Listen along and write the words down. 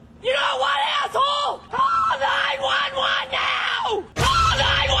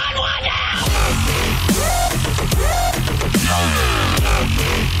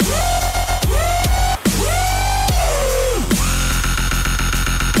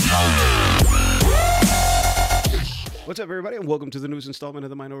What's up, everybody, and welcome to the newest installment of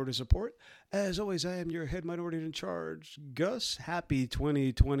the Minority Support. As always, I am your head minority in charge, Gus. Happy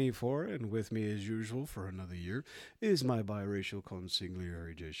 2024, and with me, as usual, for another year, is my biracial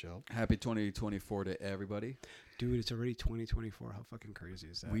consigliere, J. Shell. Happy 2024 to everybody. Dude, it's already 2024. How fucking crazy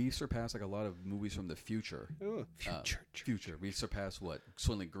is that? We surpassed like a lot of movies from the future. Oh, future. We surpassed what?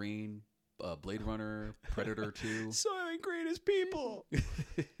 Soylent Green, Blade Runner, Predator 2. Soylent Green is people.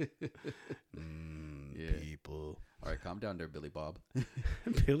 People. All right, calm down there, Billy Bob.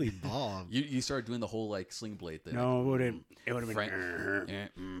 Billy Bob. You started doing the whole like sling blade thing. No, it wouldn't. It would have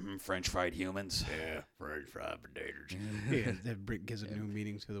been French fried humans. Yeah, French fried potatoes. Yeah, that gives a new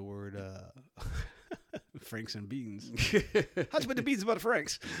meaning to the word Franks and beans. How'd you put the beans about the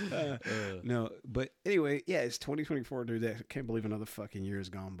Franks? No, but anyway, yeah, it's 2024, dude. I can't believe another fucking year has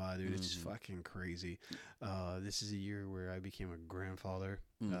gone by, dude. It's just fucking crazy. This is a year where I became a grandfather.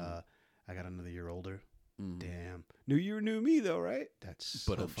 I got another year older. Damn. New year, new me, though, right? That's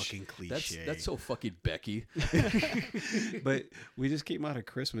so fucking cliche. That's so fucking Becky. But we just came out of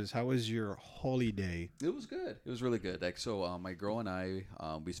Christmas. How was your holiday? It was good. It was really good. Like, so my girl and I,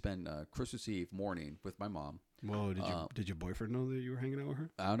 we spent Christmas Eve morning with my mom. Whoa, did your boyfriend know that you were hanging out with her?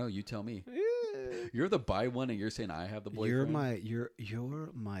 I don't know. You tell me. Yeah. You're the bi one, and you're saying I have the boyfriend. You're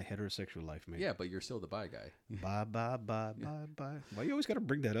my heterosexual life mate. Yeah, but you're still the bi guy. Bye. Why you always got to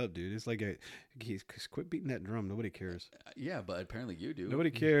bring that up, dude? It's like quit beating that drum. Nobody cares. Yeah, but apparently you do. Nobody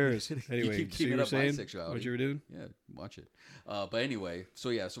cares. Anyway, you keep keeping up my sexuality. What you were doing? Yeah, watch it. But anyway,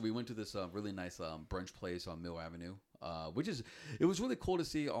 so we went to this really nice brunch place on Mill Avenue, it was really cool to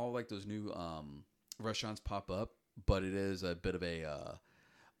see all like those new restaurants pop up. But it is a bit of a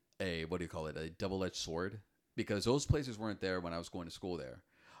what do you call it? A double-edged sword, because those places weren't there when I was going to school there.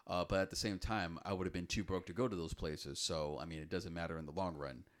 But at the same time, I would have been too broke to go to those places. So I mean, it doesn't matter in the long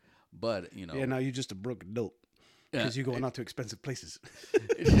run. But you know, yeah. Now you're just a broke adult because you're going out to expensive places.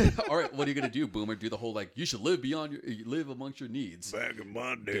 All right, what are you gonna do, Boomer? Do the whole like you should live amongst your needs. Back in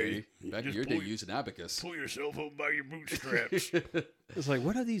my day, back in your day, use an abacus. Pull yourself up by your bootstraps. It's like,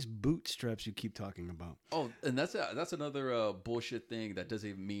 what are these bootstraps you keep talking about? Oh, and that's another bullshit thing that doesn't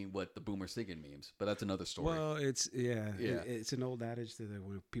even mean what the Boomer's thinking means. But that's another story. Well, it's it's an old adage that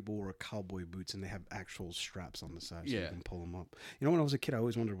when people wear cowboy boots and they have actual straps on the side, so you can pull them up. You know, when I was a kid, I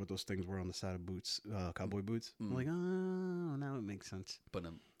always wondered what those things were on the side of boots, cowboy boots. I'm like, oh, now it makes sense. But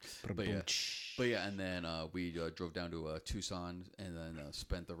yeah, and then we drove down to Tucson and then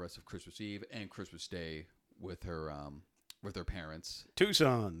spent the rest of Christmas Eve and Christmas Day with her parents.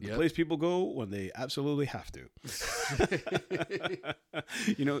 Tucson, the place people go when they absolutely have to.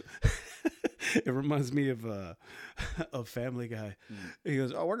 You know, it reminds me of Family Guy. He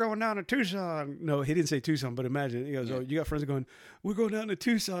goes, "Oh, we're going down to Tucson." No, he didn't say Tucson, but imagine. He goes, "Oh, you got friends going, we're going down to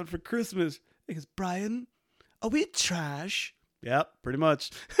Tucson for Christmas." He goes, "Brian, are we trash?" Yep, pretty much.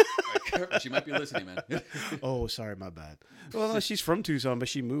 She might be listening, man. Oh, sorry, my bad. Well, no, she's from Tucson, but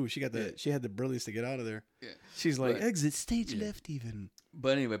she moved. She had the brilliance to get out of there. Yeah. She's like, exit stage left even.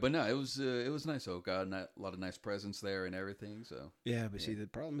 But anyway, no, it was nice. So got a lot of nice presents there and everything. So yeah, but see, the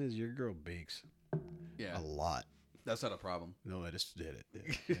problem is your girl bakes. Yeah, a lot. That's not a problem. No, it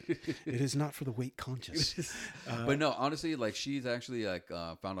is not for the weight conscious. But no, honestly, like she's actually like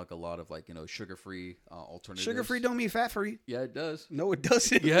found like a lot of like sugar-free alternatives. Sugar-free don't mean fat-free. Yeah, it does. No, it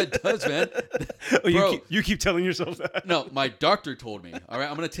doesn't. Yeah, it does, man. Bro, you keep telling yourself that. No, my doctor told me. All right,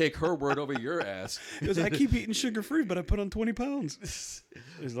 I'm gonna take her word over your ass. Because I keep eating sugar-free, but I put on 20 pounds.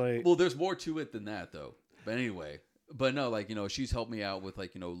 It's like, well, there's more to it than that, though. But anyway. But no, like, she's helped me out with,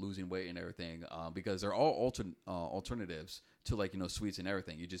 like, losing weight and everything because they're all alternatives to, like, sweets and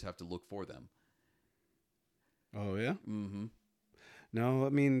everything. You just have to look for them. Oh, yeah? Mm-hmm. No, I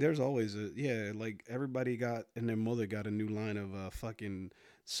mean, there's always like everybody got, and their mother got a new line of fucking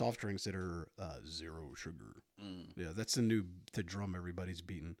soft drinks that are zero sugar. Yeah, that's the drum everybody's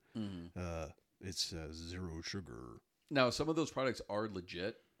beating. It's zero sugar. Now, some of those products are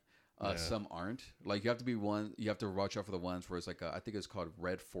legit. Some aren't. Like you have to watch out for the ones where it's like I think it's called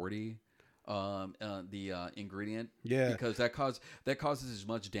Red 40, the ingredient. Yeah, because that causes as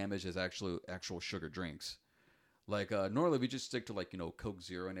much damage as actual sugar drinks. Like normally we just stick to like Coke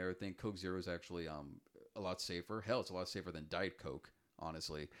Zero and everything. Coke Zero is actually a lot safer. Hell, it's a lot safer than Diet Coke,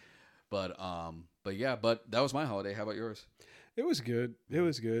 honestly. But that was my holiday. How about yours? It was good.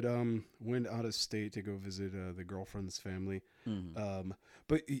 Went out of state to go visit the girlfriend's family.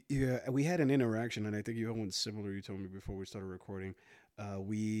 But yeah, we had an interaction, and I think you had one similar. You told me before we started recording.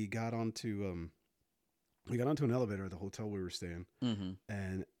 We got onto an elevator at the hotel we were staying,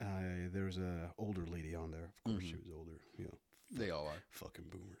 and there was a older lady on there. Of course, she was older. They all are fucking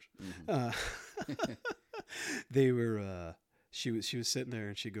boomers. they were. She was sitting there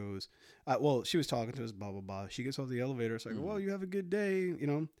and she goes, well, she was talking to us, blah blah blah. She gets off the elevator. So I go, well, you have a good day, you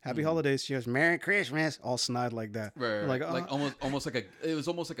know, happy holidays. She goes, Merry Christmas, all snide like that. Right, Like, like almost like it was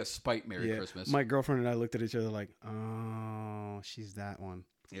almost like a spite Merry Christmas. My girlfriend and I looked at each other like, oh, she's that one.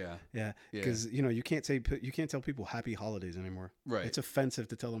 Yeah, because you know you can't tell people happy holidays anymore. Right, it's offensive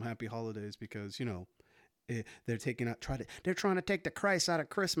to tell them happy holidays because you know they're they're trying to take the Christ out of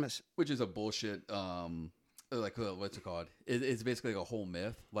Christmas, which is a bullshit. Like what's it called? It's basically like a whole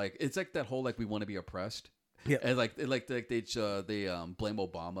myth. Like it's like that whole like we want to be oppressed. Yeah, and like they blame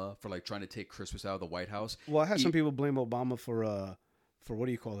Obama for like trying to take Christmas out of the White House. Well, I had some people blame Obama for what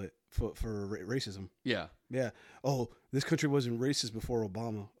do you call it for racism. Yeah. Oh, this country wasn't racist before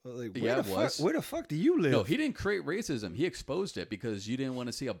Obama. Like, it was. Where the fuck do you live? No, he didn't create racism. He exposed it because you didn't want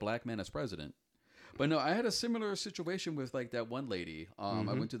to see a black man as president. But no, I had a similar situation with like that one lady. I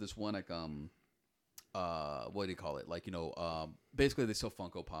went to this one like what do you call it? Like, you know, basically they sell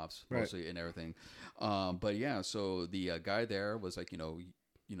Funko Pops mostly and everything. But yeah, so the guy there was like, you know,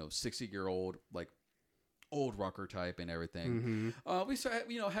 60-year-old, like old rocker type and everything. We started,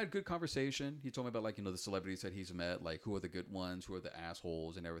 you know, had good conversation. He told me about like, you know, the celebrities that he's met, like who are the good ones, who are the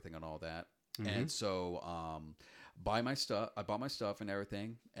assholes and everything and all that. And so, I bought my stuff and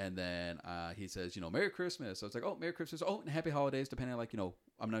everything. And then, he says, you know, Merry Christmas. I was like, oh, Merry Christmas. Oh, and Happy Holidays, depending on like, you know,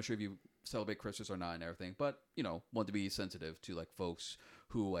 I'm not sure if you celebrate Christmas or not and everything, but you know, want to be sensitive to like folks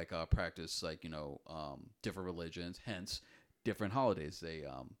who like, practice like, you know, different religions, hence different holidays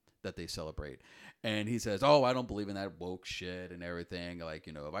that they celebrate. And he says, oh, I don't believe in that woke shit and everything. Like,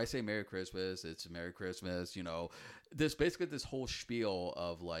 you know, if I say Merry Christmas, it's Merry Christmas, you know, this whole spiel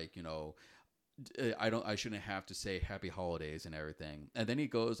of like, you know, I shouldn't have to say happy holidays and everything. And then he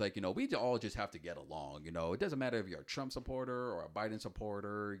goes like, you know, we all just have to get along. You know, it doesn't matter if you're a Trump supporter or a Biden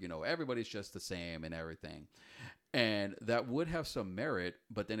supporter, you know, everybody's just the same and everything. And that would have some merit.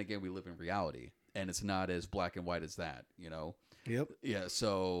 But then again, we live in reality and it's not as black and white as that, you know? Yep. Yeah.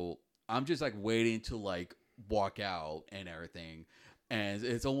 So I'm just like waiting to like walk out and everything. And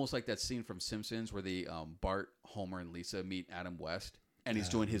it's almost like that scene from Simpsons where the Bart, Homer, and Lisa meet Adam West. And he's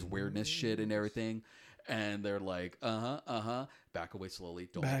doing his weirdness shit and everything. And they're like, back away slowly.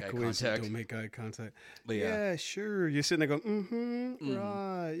 Don't make eye contact. But yeah, sure. You're sitting there going,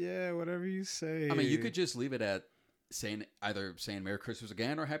 right, yeah, whatever you say. I mean, you could just leave it at either saying Merry Christmas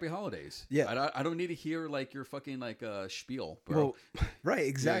again or Happy Holidays. Yeah. I don't need to hear like your fucking like spiel, bro. Well, right,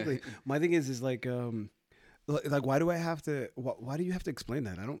 exactly. Yeah. My thing is like why do I have to? Why do you have to explain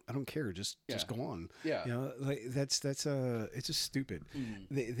that? I don't care. Just go on. Yeah. You know, like it's just stupid.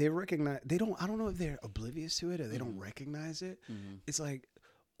 They recognize I don't know if they're oblivious to it or they don't recognize it. It's like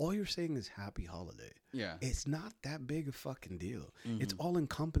all you're saying is Happy Holiday. Yeah. It's not that big a fucking deal. It's all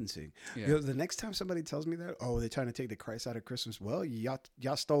encompassing. Yeah. You know, the next time somebody tells me that, oh, they're trying to take the Christ out of Christmas. Well, y'all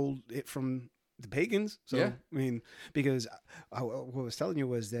stole it from the pagans. So I mean, because what I was telling you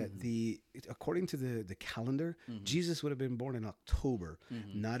was that according to the calendar, Jesus would have been born in October,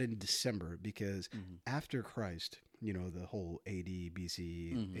 not in December, because after Christ, you know, the whole AD,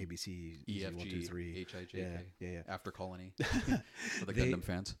 BC, ABC, EFG, 1, 2, 3, HIJK, yeah. After Colony for the Gundam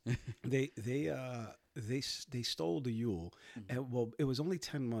fans. They stole the Yule, and well, it was only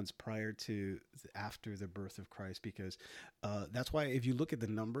 10 months prior to after the birth of Christ, because that's why if you look at the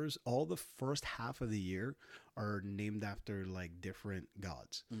numbers, all the first half of the year are named after like different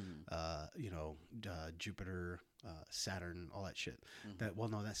gods. You know, Jupiter, Saturn, all that shit.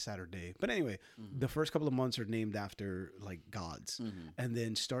 That's Saturday. But anyway, the first couple of months are named after like gods, and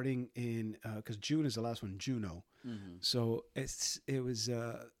then starting in because June is the last one, Juno. So it was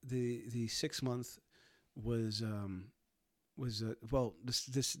the 6th month was the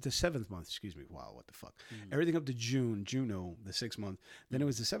 7th month. Excuse me. Wow, what the fuck? Everything up to June, Juno, the 6th month. Then it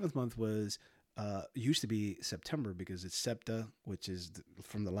was the 7th month was. Used to be September because it's septa, which is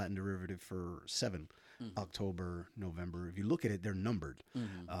from the Latin derivative for 7. October, November. If you look at it, they're numbered.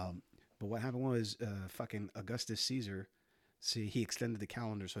 But what happened was fucking Augustus Caesar, he extended the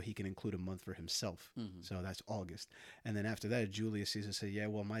calendar so he can include a month for himself. So that's August. And then after that, Julius Caesar said, yeah,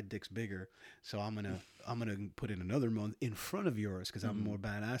 well, my dick's bigger, so I'm gonna put in another month in front of yours because I'm more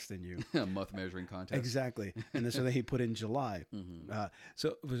badass than you. A month measuring contest. Exactly. And then so then he put in July.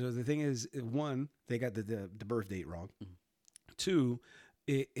 So the thing is, one, they got the birth date wrong. Two,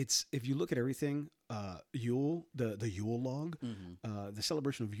 it's if you look at everything, Yule, the Yule log, the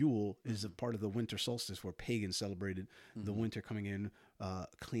celebration of Yule is a part of the winter solstice where pagans celebrated the winter coming in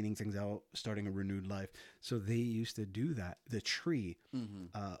cleaning things out, starting a renewed life. So they used to do that. The tree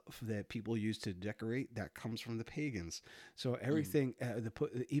that people used to decorate, that comes from the pagans. So everything,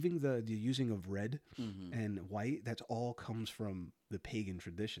 even the using of red and white, that's all comes from the pagan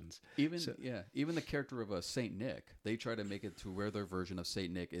traditions. Even the character of Saint Nick, they try to make it to where their version of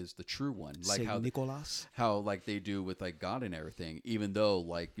Saint Nick is the true one, like Saint Nicholas, how like they do with like God and everything. Even though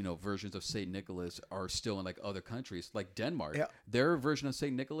like versions of Saint Nicholas are still in like other countries, like Denmark, their version of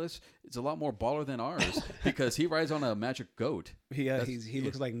Saint Nicholas is a lot more baller than ours because he rides on a magic goat. He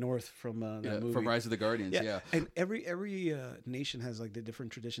looks like North from that movie. From Rise of the Guardians. Yeah. And every nation has like the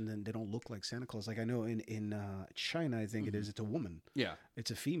different tradition, and they don't look like Santa Claus. Like I know in China, I think it's a woman. Yeah,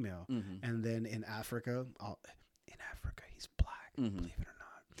 it's a female, and then in Africa, he's black. Believe it or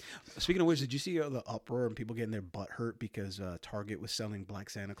not. Speaking of which, did you see the uproar and people getting their butt hurt because Target was selling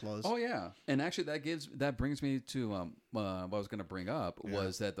black Santa Claus? Oh yeah, and actually that brings me to what I was going to bring up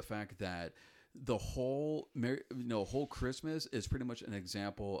was that the fact that the whole whole Christmas is pretty much an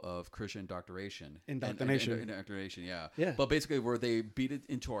example of Christian indoctrination. Indoctrination, yeah. But basically, where they beat it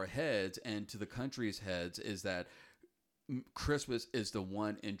into our heads and to the country's heads is that Christmas is the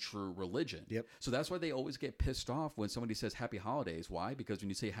one and true religion. Yep. So that's why they always get pissed off when somebody says Happy Holidays. Why? Because when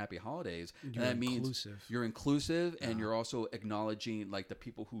you say Happy Holidays, that means you're inclusive and you're also acknowledging like the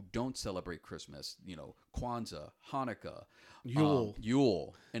people who don't celebrate Christmas. Kwanzaa, Hanukkah,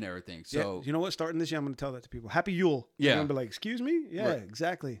 Yule, and everything. So you know what? Starting this year, I'm going to tell that to people. Happy Yule. Yeah. I'm going to be like, excuse me? Yeah,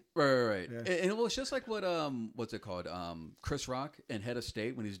 exactly. Right. Yeah. And it was just like what what's it called? Chris Rock in Head of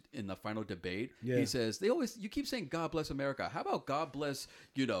State when he's in the final debate. Yeah. He says you keep saying God bless America. How about God bless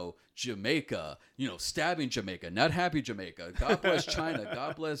Jamaica? Stabbing Jamaica, not happy Jamaica. God bless China.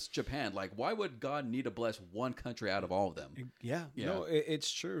 God bless Japan. Like, why would God need to bless one country out of all of them? Yeah. No,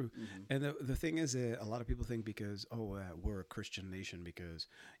 it's true. And the thing is that a lot of people think because we're a Christian nation because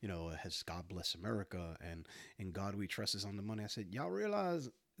it has God bless America and in God we trust is on the money. I said, y'all realize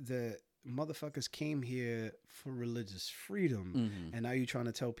that motherfuckers came here for religious freedom, and now you're trying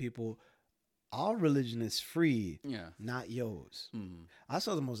to tell people our religion is free, not yours. I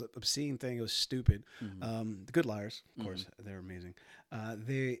saw the most obscene thing. It was stupid. The Good Liars, of course, they're amazing.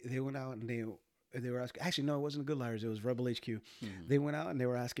 They went out and they were asking. Actually, no, it wasn't the Good Liars. It was Rebel HQ. They went out and they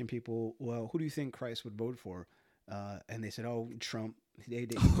were asking people, well, who do you think Christ would vote for? And they said, oh, Trump. They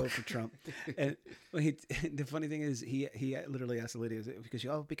didn't vote for Trump. And the funny thing is, he literally asked the lady, because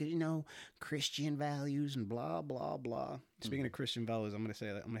Christian values and blah blah blah. Speaking of Christian values, I'm gonna say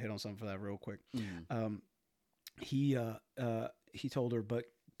that I'm gonna hit on something for that real quick. He told her, but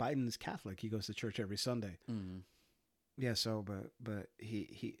Biden's Catholic. He goes to church every Sunday. Yeah. So, but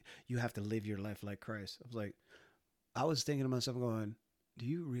you have to live your life like Christ. I was thinking to myself, going, do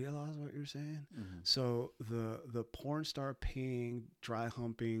you realize what you're saying? So the porn star paying, dry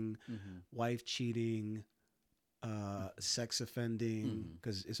humping, wife cheating, sex offending,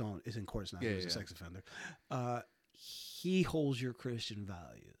 because it's in courts now. He's a sex offender. He holds your Christian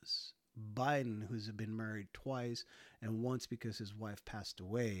values. Biden, who's been married twice and once because his wife passed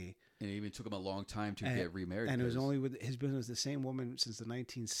away, and it even took him a long time to get remarried. And it was only with his business the same woman since the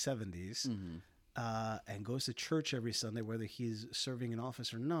 1970s. And goes to church every Sunday, whether he's serving in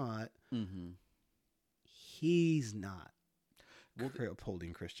office or not. He's not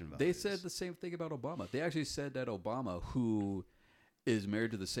upholding Christian values. They said the same thing about Obama. They actually said that Obama, who is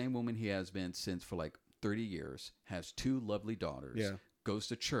married to the same woman he has been since for like 30 years, has 2 lovely daughters, goes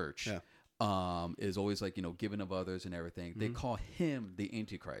to church, is always like, giving of others and everything. They call him the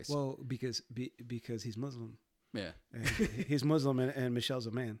Antichrist. Well, because he's Muslim. Yeah. He's Muslim and Michelle's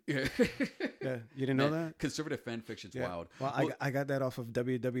a man. Yeah. Yeah. You didn't know that? Conservative fan fiction's wild. Well, I got that off of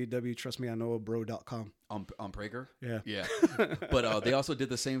www.trustmeiknowabro.com. On Prager? Yeah. Yeah. But they also did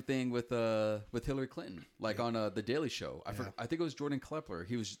the same thing with Hillary Clinton, like on The Daily Show. I think it was Jordan Klepper.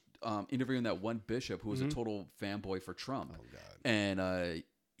 He was interviewing that one bishop who was a total fanboy for Trump. Oh, God. And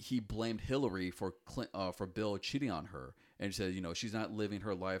he blamed Hillary for Bill cheating on her. And he said, she's not living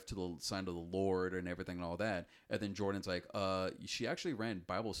her life to the sign of the Lord and everything and all that. And then Jordan's like, she actually ran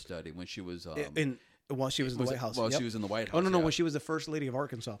Bible study when she was while she was in the White House. While she was in the White House. Oh no, when she was the first lady of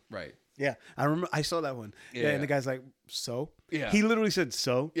Arkansas. Right. Yeah, I remember. I saw that one. Yeah, and the guy's like, "So." Yeah. He literally said,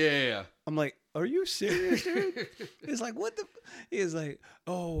 "So." Yeah. I'm like, "Are you serious, dude?" It's like, what the? He's like,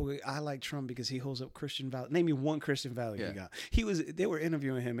 "Oh, I like Trump because he holds up Christian value. Name me one Christian value you got." They were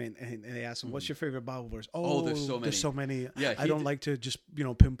interviewing him and they asked him, "What's your favorite Bible verse?" Oh, there's so many. Yeah, I don't like to just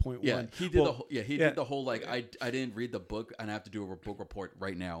pinpoint one. He did did the whole like I didn't read the book and I have to do a book report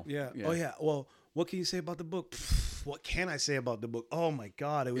right now. Yeah. Oh yeah. Well, What can you say about the book? What can I say about the book? Oh my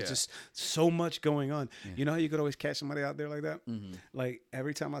God, it was Yeah. just so much going on. Yeah. You know how you could always catch somebody out there like that? Mm-hmm. Like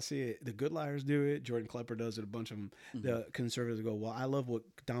every time I see it, the Good Liars do it. Jordan Klepper does it. A bunch of them. Mm-hmm. The conservatives go, well, I love what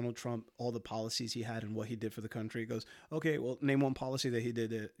Donald Trump, all the policies he had and what he did for the country. He goes, okay, well, name one policy that he did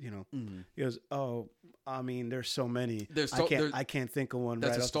that, you know. Mm-hmm. He goes, oh, I mean, there's so many. There's so- I can't think of one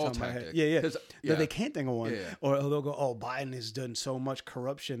That's right a off the stall top of my head. tactic. Yeah, yeah. 'Cause- No, they can't think of one. Yeah. Or they'll go, oh, Biden has done so much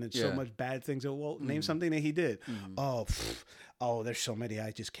corruption and so Yeah. much bad things. Well, name Mhm. something that he did. Mhm. Oh, there's so many.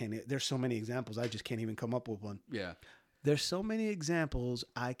 I just can't. There's so many examples. I just can't even come up with one. Yeah. There's so many examples.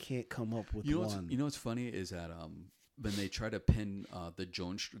 I can't come up with one. You know what's funny is that when they try to pin the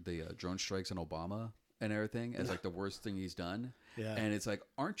drone strikes on Obama and everything as like the worst thing he's done. Yeah. And it's like,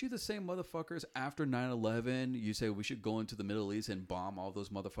 aren't you the same motherfuckers after 9/11? You say we should go into the Middle East and bomb all those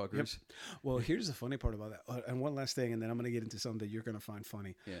motherfuckers. Well, here's the funny part about that. And one last thing, and then I'm going to get into something that you're going to find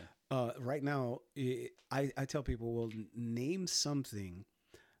funny. Yeah. Right now, I tell people, well, name something.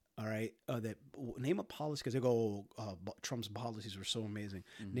 All right, name a policy because they go, Trump's policies were so amazing.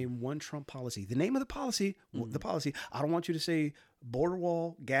 Mm-hmm. Name one Trump policy. The name of the policy, the policy. I don't want you to say border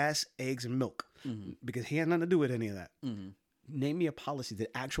wall, gas, eggs, and milk Mm-hmm. because he had nothing to do with any of that. Mm-hmm. Name me a policy,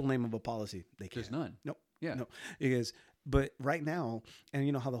 the actual name of a policy. They can't. There's none. Nope. Yeah. No, because but right now, and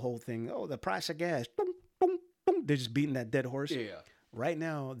you know how the whole thing, the price of gas, boom, boom, boom, they're just beating that dead horse. Yeah. Right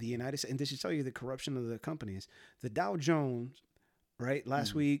now, the United States, and this should tell you the corruption of the companies. The Dow Jones, right,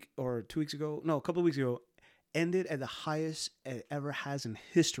 last week or 2 weeks ago, no, a couple of weeks ago, ended at the highest it ever has in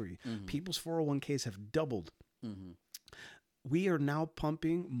history. Mm-hmm. People's 401ks have doubled. Mm-hmm. We are now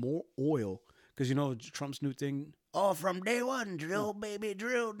pumping more oil because you know Trump's new thing. Oh, from day one, drill, baby,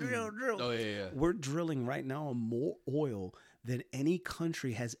 drill, drill, drill. Oh yeah. We're drilling right now more oil than any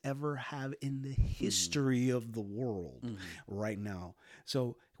country has ever have in the history of the world right now.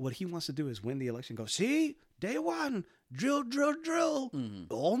 So what he wants to do is win the election. Go, see, day one, drill, drill, drill.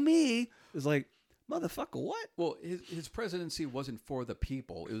 All me. It's like, motherfucker, what? Well, his presidency wasn't for the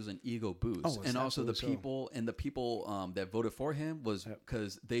people; it was an ego boost, Oh, it's and also the absolutely so. people that voted for him was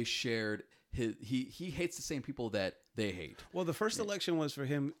because they shared his. He hates the same people that they hate. Well, the first election was for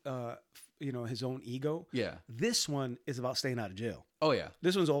him, his own ego. Yeah. This one is about staying out of jail. Oh yeah.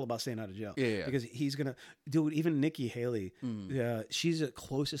 This one's all about staying out of jail. Yeah. Because he's going to, dude, even Nikki Haley, she's the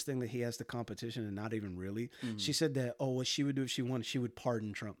closest thing that he has to competition and not even really. She said that, what she would do if she won, she would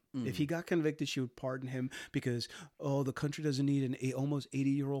pardon Trump. If he got convicted, she would pardon him because, the country doesn't need an almost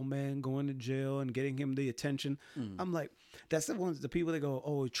 80-year-old man going to jail and getting him the attention. I'm like, that's the people that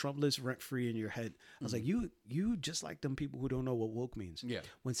go, Trump lives rent-free in your head. I was like, you just like them people who don't know what woke means. Yeah.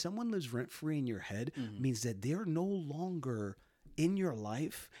 When someone lives rent-free in your head means that they're no longer in your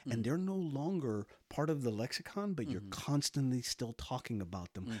life and they're no longer part of the lexicon, but you're constantly still talking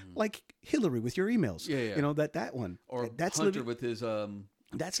about them. Like Hillary with your emails. Yeah. You know, that one. Or that's Hunter living, with his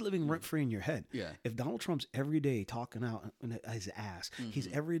that's living rent free in your head. Yeah. If Donald Trump's every day talking out his ass, he's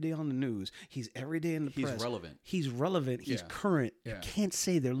every day on the news, he's every day in the press. He's relevant. He's relevant. He's Yeah. current. Yeah. You can't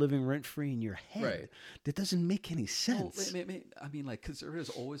say they're living rent free in your head. Right. That doesn't make any Well, sense. I mean, like conservatives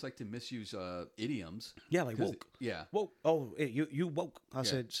always like to misuse idioms. Yeah, like 'Cause- woke. Yeah. Woke. Oh, you woke. I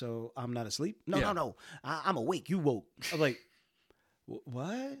said, so I'm not asleep? No, Yeah. no. I'm awake. You woke. I'm like,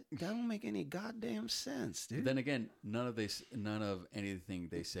 what? That don't make any goddamn sense, dude. But then again, none of anything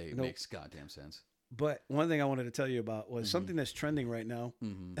they say Nope. makes goddamn sense. But one thing I wanted to tell you about was something that's trending right now.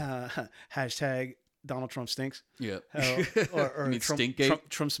 Hashtag Donald Trump stinks. Yeah. Or You mean Trump, Stinkgate?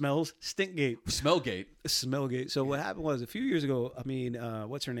 Trump smells. Stinkgate. Smellgate. Smellgate. So what happened was a few years ago,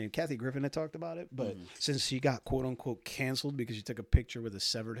 what's her name? Kathy Griffin had talked about it. But since she got quote unquote canceled because she took a picture with a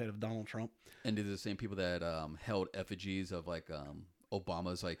severed head of Donald Trump. And they're the same people that held effigies of like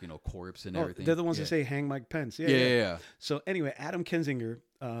Obama's corpse and everything. They're the ones yeah. that say hang Mike Pence. Yeah. So anyway, Adam Kinzinger,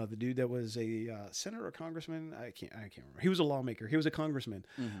 the dude that was a senator or congressman, I can't remember. He was a lawmaker. He was a congressman.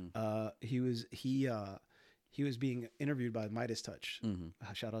 He was being interviewed by Midas Touch.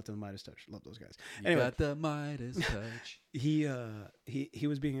 Shout out to the Midas Touch. Love those guys. You got the Midas touch. He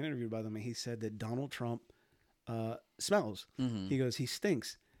was being interviewed by them, and he said that Donald Trump smells. He goes, he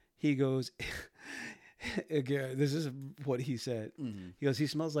stinks. He goes. Again, this is what he said. He goes, he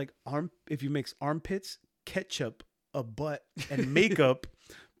smells like if you mix armpits, ketchup, a butt, and makeup,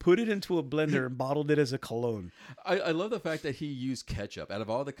 put it into a blender and bottled it as a cologne. I love the fact that he used ketchup out of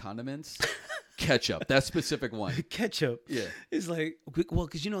all the condiments. Ketchup, that specific one. Ketchup, Yeah. is like, well,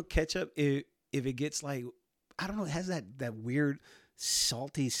 because ketchup, if it gets like, I don't know, it has that weird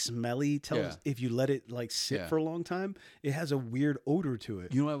salty, smelly. If you let it like sit Yeah. for a long time, it has a weird odor to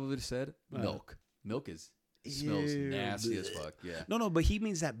it. You know what I would have said? Milk. Milk is smells Ew. nasty as fuck. Yeah. No, but he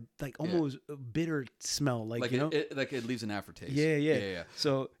means that like almost bitter smell, like you know, it leaves an aftertaste. Yeah.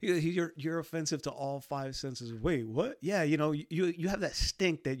 So you're offensive to all five senses. Wait, what? Yeah, you know, you have that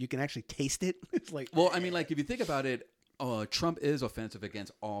stink that you can actually taste it. It's like, well, I mean, like if you think about it, Trump is offensive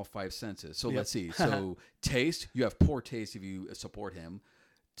against all five senses. So let's see. So taste, you have poor taste if you support him.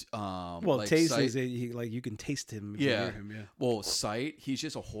 Well, like taste sight, is like you can taste him. If yeah. you hear him, yeah. Well, sight, he's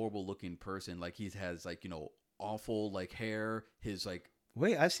just a horrible looking person. Like he has like, you know, awful like hair. His like.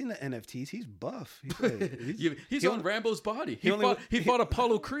 Wait, I've seen the NFTs. He's buff. He's on Rambo's body. He fought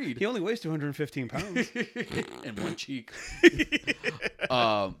Apollo Creed. He only weighs 215 pounds. And one cheek.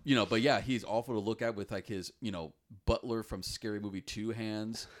 You know, but yeah, he's awful to look at with like his, you know, butler from Scary Movie 2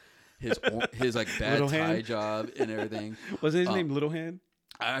 hands. His like bad tie job and everything. Wasn't his name Little Hand?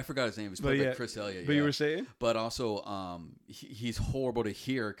 I forgot his name. He was played by Chris Elliott. But you were saying? But also, he's horrible to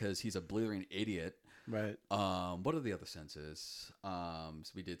hear because he's a blithering idiot. Right. What are the other senses?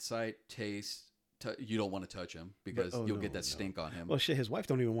 So we did sight, taste. You don't want to touch him because you'll get that stink on him. Well, shit, his wife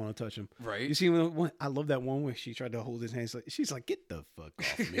don't even want to touch him. Right. You see, I love that one where she tried to hold his hand. She's like, "Get the fuck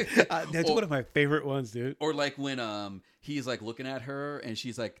off me." That's one of my favorite ones, dude. Or like when he's like looking at her and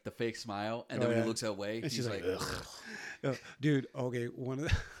she's like the fake smile, and then when he looks away, and he's like, ugh. Dude, okay,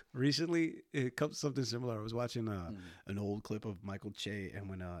 recently it comes something similar. I was watching an old clip of Michael Che, and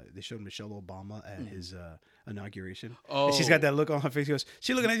when they showed Michelle Obama at his inauguration, and she's got that look on her face. She goes,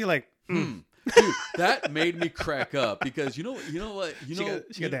 she looking at you like, Dude, that made me crack up because you know what, she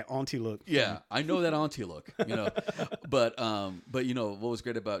got that auntie look. Yeah, I know that auntie look, you know, but you know what was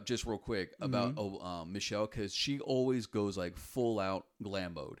great about, just real quick about Michelle, because she always goes like full out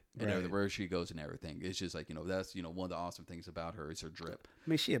glam mode and everywhere she goes and everything. It's just like, you know, that's, you know, one of the awesome things about her is her drip. I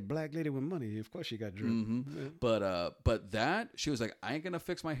mean, she a black lady with money. Of course she got drip. Yeah. But that, she was like, I ain't gonna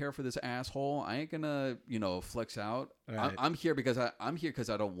fix my hair for this asshole. I ain't gonna, you know, flex out. Right. I'm here because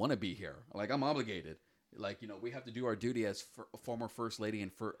I don't want to be here. Like I'm obligated. Like, you know, we have to do our duty as former first lady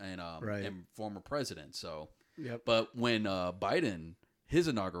and former president. So, but when Biden, his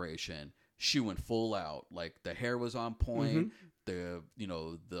inauguration, she went full out. Like the hair was on point. The, you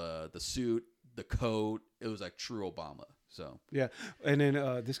know, the suit, the coat. It was like true Obama. So yeah, and then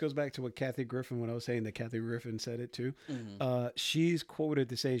this goes back to what Kathy Griffin, when I was saying that Kathy Griffin said it too. She's quoted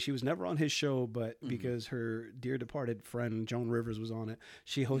to say she was never on his show, but because her dear departed friend Joan Rivers was on it,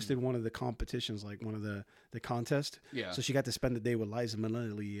 she hosted one of the competitions, like one of the contests. Yeah. So she got to spend the day with Liza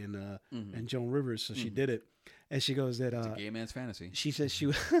Minnelli and Joan Rivers. So she did it. And she goes that it's a gay man's fantasy. She says she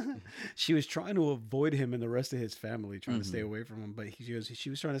was trying to avoid him and the rest of his family, trying to stay away from him. But she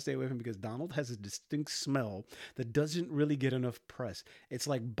was trying to stay away from him because Donald has a distinct smell that doesn't really get enough press. It's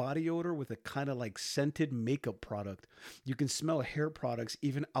like body odor with a kind of like scented makeup product. You can smell hair products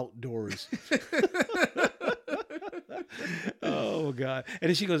even outdoors. Oh God! And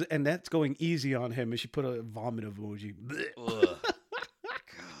then she goes, and that's going easy on him. And she put a vomit emoji.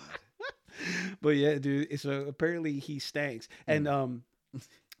 But yeah, dude. So apparently he stanks, and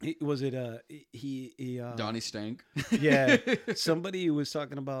was it Donnie Stank? Yeah, somebody was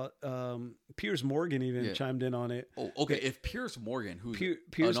talking about Piers Morgan even chimed in on it. Oh, okay. If Piers Morgan,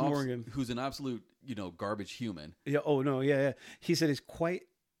 who's an absolute, you know, garbage human. Yeah. Oh no. Yeah. He said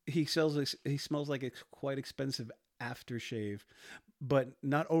he smells like it's quite expensive aftershave, but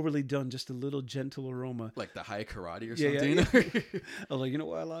not overly done, just a little gentle aroma, like the high karate or something. Yeah. I was like, you know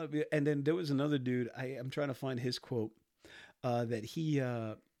what, a lot of it. And then there was another dude. I'm trying to find his quote. That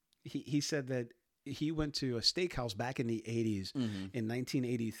he said that he went to a steakhouse back in the 80s in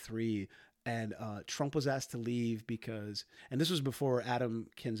 1983. And Trump was asked to leave because, and this was before Adam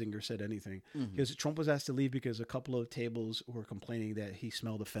Kinzinger said anything, because Trump was asked to leave because a couple of tables were complaining that he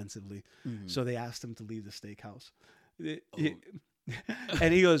smelled offensively. So they asked him to leave the steakhouse.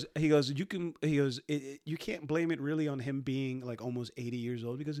 And he goes, you can't blame it really on him being like almost 80 years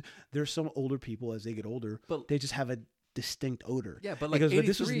old, because there's some older people as they get older, but they just have a distinct odor. Yeah, but like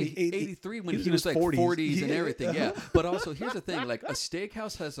 83 when he was like 40s and everything. Yeah. But also here's the thing, like a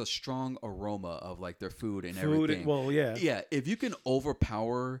steakhouse has a strong aroma of like their food and everything. Well, yeah. Yeah, if you can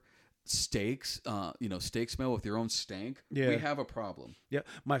overpower steaks, you know, steak smell with your own stank, we have a problem. Yeah.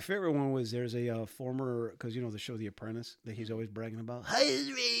 My favorite one was there's a former, because you know the show The Apprentice that he's always bragging about,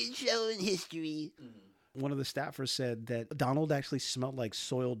 highest rated show in history. One of the staffers said that Donald actually smelled like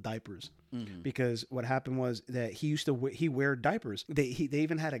soiled diapers, because what happened was that he used to wear diapers. They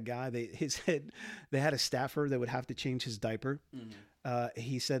even had a guy. They had a staffer that would have to change his diaper.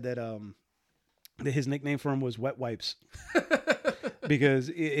 He said that his nickname for him was Wet Wipes. because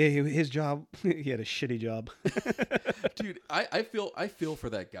his job, he had a shitty job. Dude, I feel for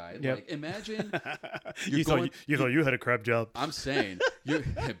that guy. Yep. Like, imagine You thought you had a crap job. I'm saying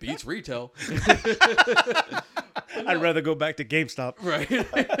it beats retail. I'd rather go back to GameStop. Right.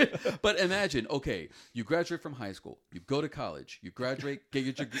 But imagine, okay, you graduate from high school, you go to college, you graduate, get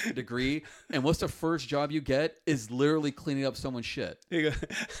your degree, and what's the first job you get is literally cleaning up someone's shit. I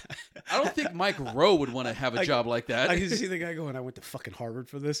don't think Mike Rowe would want to have a job like that. I can see the guy going, I went to fucking Harvard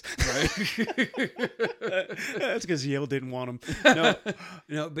for this. Right. That's because Yale didn't want him.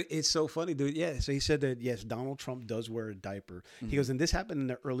 No, but it's so funny, dude. Yeah, so he said that, yes, Donald Trump does wear a diaper. He goes, and this happened in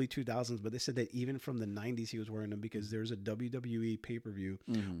the early 2000s, but they said that even from the 90s he was wearing them because there's a WWE pay-per-view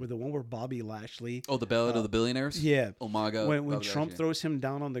where the one where Bobby Lashley. Oh, the Ballad of the Billionaires? Yeah. Umaga. When Trump throws him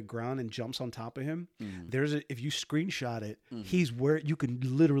down on the ground and jumps on top of him, if you screenshot it, you can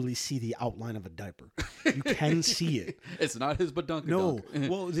literally see the outline of a diaper. You can see it. It's not his badunk. No.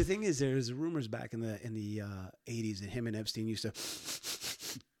 Well, the thing is, there's rumors back in the 80s that him and Epstein used to,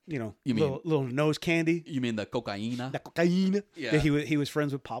 little nose candy. You mean the cocaina? The cocaine. Yeah. That he was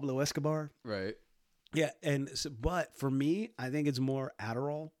friends with Pablo Escobar. Right. Yeah, but for me, I think it's more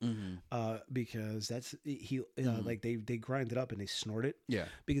Adderall, because that's like they grind it up and they snort it. Yeah.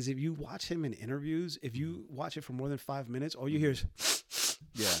 Because if you watch him in interviews, if you watch it for more than 5 minutes, all you hear is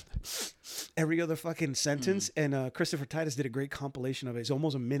every other fucking sentence. And Christopher Titus did a great compilation of it. It's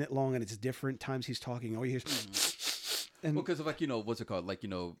almost a minute long and it's different times he's talking. All you hear is. And because of what's it called? Like,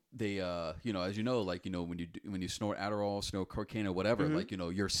 they, as you know, like, when you snort Adderall, snort cocaine or whatever, like,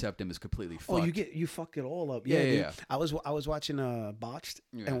 your septum is completely fucked. Oh, you fuck it all up. Yeah, dude. yeah. I was watching Botched,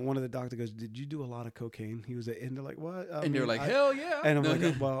 and one of the doctors goes, "Did you do a lot of cocaine?" He was, and they're like, "What?" And you're like, "Hell yeah!" And I'm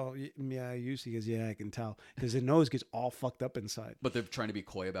like, "Well, yeah, I used to." He goes, "Yeah, I can tell because the nose gets all fucked up inside." But they're trying to be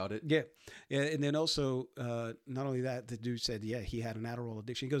coy about it. Yeah, and then also, not only that, the dude said, "Yeah, he had an Adderall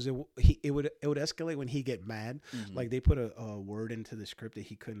addiction." He goes, "It would escalate when he get mad. Like they put a word into the script that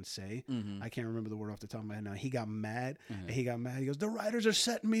he couldn't say. I can't remember the word off the top of my head now. He got mad, and he got mad. He goes, "The writers are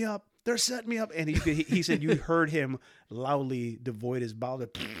setting me up. They're setting me up." And he said you heard him loudly devoid his bowel.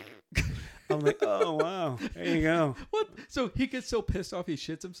 I'm like, oh wow, there you go. What? So he gets so pissed off he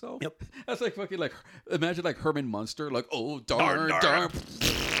shits himself? Yep. That's like fucking imagine like Herman Munster, like, oh darn.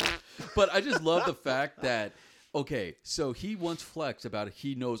 But I just love the fact that. Okay, so he once flexed about it.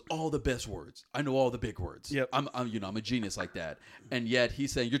 He knows all the best words. I know all the big words. Yep. I'm a genius like that. And yet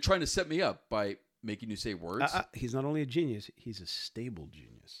he's saying, you're trying to set me up by making you say words. He's not only a genius, he's a stable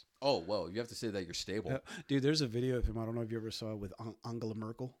genius. Oh, well, you have to say that you're stable. Dude, there's a video of him. I don't know if you ever saw it with Angela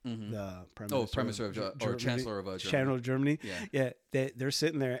Merkel, the Prime Minister of Germany, or Chancellor of Germany. Chancellor of Germany. Yeah. They're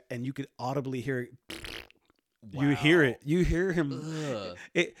sitting there, and you could audibly hear it. Wow. You hear it. You hear him.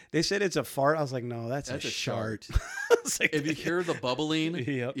 They said it's a fart. I was like, no, that's a shart. Like, if you hear the bubbling,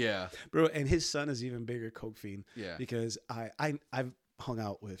 yeah, bro. And his son is even bigger coke fiend. Yeah, because I've hung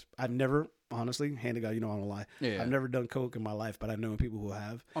out with. I've never, honestly, hand to God, I don't lie. Yeah. I've never done coke in my life, but I know people who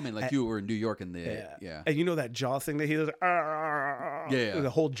have. I mean, you were in New York and and you know that jaw thing that he does.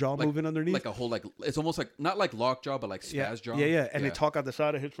 The whole jaw moving underneath, like a whole it's almost like not like lock jaw, but like spaz jaw. Yeah. And they talk out the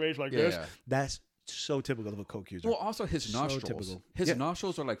side of his face like this. That's so typical of a coke user. Well, also his nostrils. His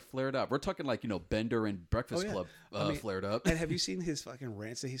nostrils are like flared up. We're talking like Bender and Breakfast Club flared up. And have you seen his fucking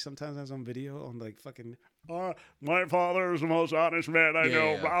rants that he sometimes has on video on like fucking? My father is the most honest man I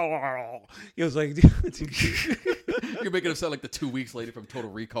know. Yeah. He was like, you're making him sound like the 2 weeks lady from Total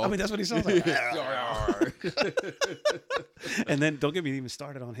Recall. I mean, that's what he sounds like. And then don't get me even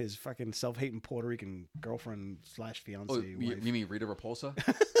started on his fucking self-hating Puerto Rican girlfriend / fiance. Oh, you mean Rita Repulsa?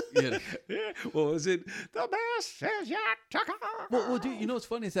 Yeah. What was it? The best is yet to come. Well, dude, what's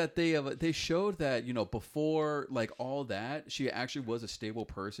funny is that they showed that before like all that, she actually was a stable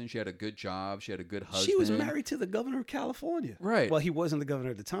person. She had a good job. She had a good husband. She was married to the governor of California. Right. Well, he wasn't the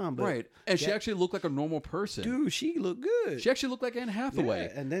governor at the time, but right. And she actually looked like a normal person. Dude, she looked good. She actually looked like Anne Hathaway.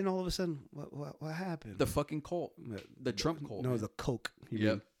 Yeah, and then all of a sudden, what happened? The fucking cult. The Trump cult. No, the coke.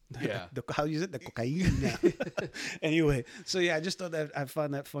 Yep. Yeah. How you said the cocaine. Anyway, so I just thought that I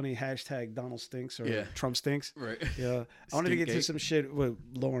find that funny hashtag Donald stinks or Trump stinks. Right. Yeah. I wanted to get to some shit with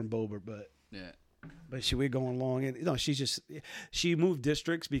Lauren Boebert, but but should we going along? And no, she moved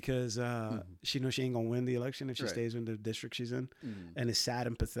districts because she knows she ain't gonna win the election if she stays in the district she's in, and it's sad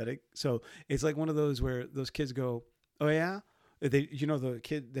and pathetic. So it's like one of those where those kids go, oh yeah. They, the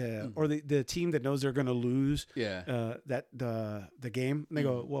kid, or the team that knows they're gonna lose, the game. And they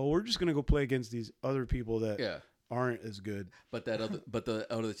go, well, we're just gonna go play against these other people that aren't as good. But the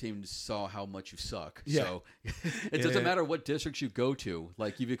other team saw how much you suck. Yeah. So it doesn't matter what districts you go to.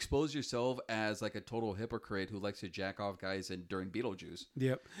 Like, you've exposed yourself as like a total hypocrite who likes to jack off guys during Beetlejuice.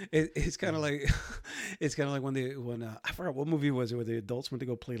 Yep. It's kind of like when I forgot what movie was it where the adults went to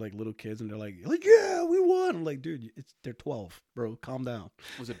go play like little kids and they're like yeah, we won. I'm like, dude, they're 12, bro. Calm down.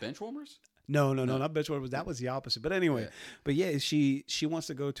 Was it Benchwarmers? No, not Benchwarmers. That was the opposite. But anyway, she wants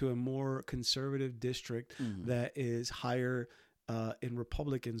to go to a more conservative district that is higher in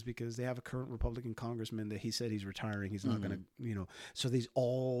Republicans because they have a current Republican congressman that he said he's retiring. He's not going to, so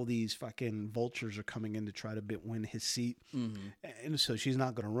all these fucking vultures are coming in to try to win his seat. And so she's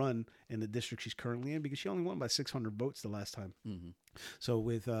not going to run in the district she's currently in because she only won by 600 votes the last time. So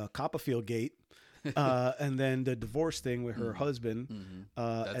with Copperfield Gate, and then the divorce thing with her husband,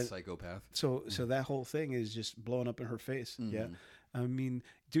 that's psychopath. So that whole thing is just blowing up in her face. Yeah. I mean,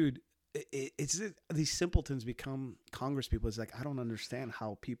 dude, it's these simpletons become Congress people. It's like, I don't understand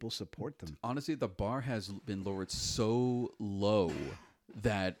how people support them. Honestly, the bar has been lowered so low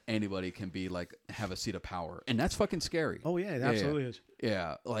that anybody can be like, have a seat of power. And that's fucking scary. Oh yeah, it absolutely is.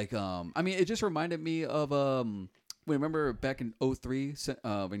 Yeah. Like, I mean, it just reminded me of, remember back in 2003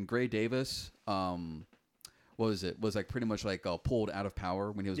 when Gray Davis, what was it? Was like pretty much like pulled out of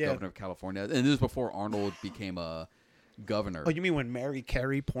power when he was governor of California, and this was before Arnold became a governor. Oh, you mean when Mary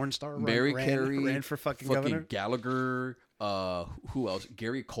Carey, porn star, ran for fucking governor? Gallagher, who else?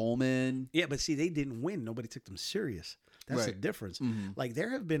 Gary Coleman. Yeah, but see, they didn't win. Nobody took them serious. That's the difference. Like,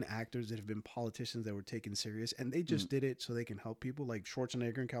 there have been actors that have been politicians that were taken serious, and they just did it so they can help people, like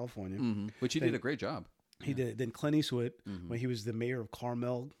Schwarzenegger in California. Which he did a great job. He did. Then Clint Eastwood, when he was the mayor of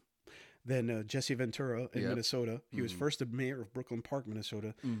Carmel. Then Jesse Ventura in Minnesota. He was first the mayor of Brooklyn Park,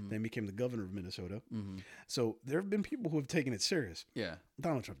 Minnesota. Then became the governor of Minnesota. So there have been people who have taken it serious. Yeah.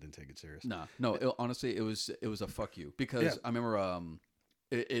 Donald Trump didn't take it serious. No. Honestly, it was a fuck you because I remember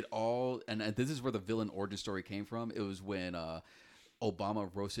it all, and this is where the villain origin story came from. It was when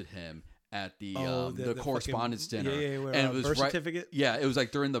Obama roasted him at the correspondence fucking, dinner, where, and it was birth certificate. Yeah, it was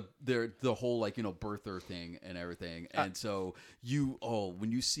like during the whole like birther thing and everything, and so when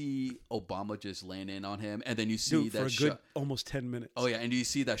you see Obama just laying in on him, and then you see that for a good almost 10 minutes. Oh yeah, and you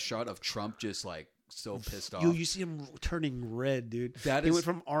see that shot of Trump just like so pissed off. You see him turning red, dude. He went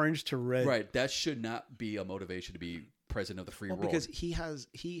from orange to red. Right, that should not be a motivation to be president of the free world. Because he's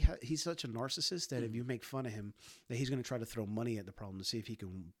such a narcissist that if you make fun of him, that he's going to try to throw money at the problem to see if he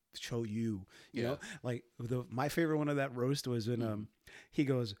can show you know, like my favorite one of that roast was when he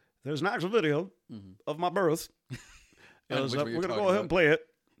goes, "There's an actual video of my birth. We're going to go ahead and play it.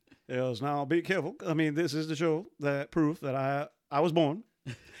 It was, now be careful. I mean, this is to show that proof that I was born."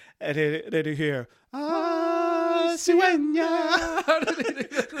 And then you hear, Sueña.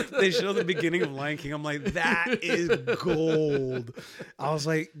 They show the beginning of Lion King. I'm like, that is gold. I was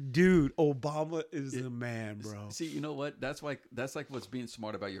like, dude, Obama is the man, bro. See, you know what? That's like what's being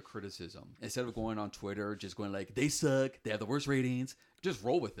smart about your criticism. Instead of going on Twitter, just going like, they suck, they have the worst ratings. Just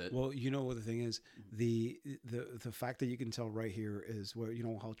roll with it. Well, you know what the thing is, the fact that you can tell right here is where, you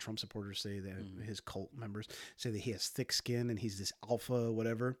know how Trump supporters say that his cult members say that he has thick skin and he's this alpha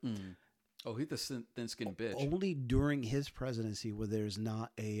whatever. Oh, he's the thin-skinned bitch. Only during his presidency where there's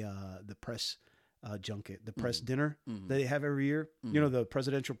not a the press junket, the press dinner that they have every year. You know, the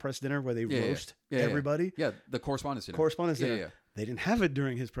presidential press dinner where they roast everybody. Yeah, the correspondence dinner. Yeah. They didn't have it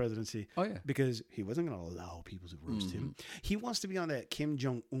during his presidency. Oh, yeah. Because he wasn't going to allow people to roast him. He wants to be on that Kim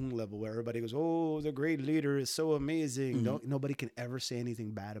Jong-un level where everybody goes, oh, the great leader is so amazing. Nobody can ever say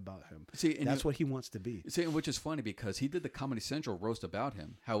anything bad about him. See, and that's what he wants to be. See, which is funny because he did the Comedy Central roast about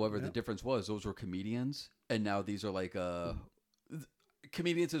him. However, the difference was those were comedians, and now these are like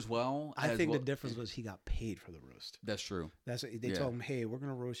comedians as well. I think the difference was he got paid for the roast. That's true. That's what, they told him, hey, we're going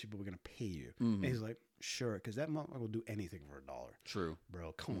to roast you, but we're going to pay you. And he's like, sure, because that motherfucker will do anything for $1. True,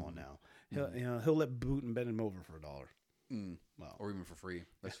 bro. Come on now. He'll let Boot and bend him over for $1. Well, or even for free.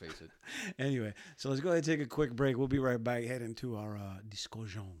 Let's face it. Anyway, so let's go ahead and take a quick break. We'll be right back. Head into our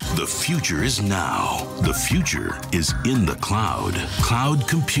discussion. The future is now. The future is in the cloud. Cloud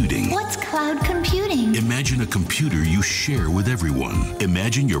computing. What's cloud computing? Imagine a computer you share with everyone.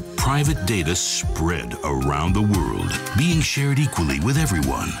 Imagine your private data spread around the world, being shared equally with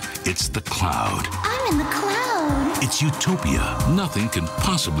everyone. It's the cloud. I'm in the cloud. It's utopia. Nothing can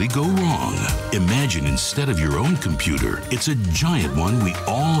possibly go wrong. Imagine instead of your own computer, it's a giant one we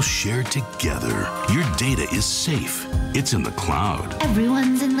all share together. Your data is safe. It's in the cloud.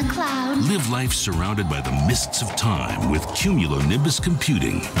 Everyone's in the cloud. Live life surrounded by the mists of time with cumulonimbus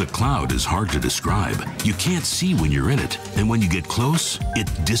computing. The cloud is hard to describe. You can't see when you're in it, and when you get close, it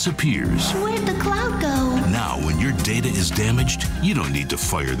disappears. Where'd the cloud go? Now, when your data is damaged, you don't need to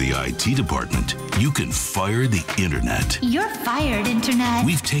fire the IT department. You can fire the internet. You're fired, Internet.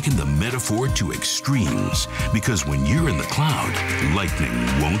 We've taken the metaphor to extremes because when you're in the cloud, lightning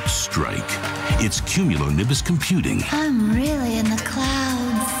won't strike. It's cumulonimbus computing. I'm really in the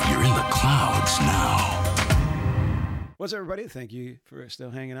clouds. You're in the clouds now. What's up, everybody? Thank you for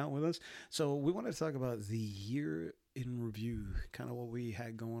still hanging out with us. So we want to talk about the year in review, kind of what we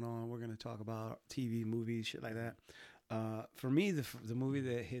had going on. We're going to talk about TV, movies, shit like that. For me, the movie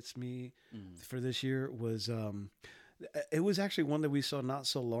that hits me for this year was, it was actually one that we saw not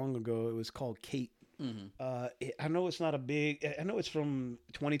so long ago. It was called Kate. I know it's not a big, I know it's from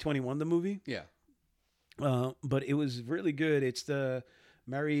 2021, the movie. Yeah. But it was really good. It's the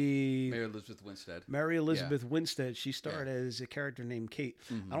Mary Elizabeth Winstead. She starred as a character named Kate.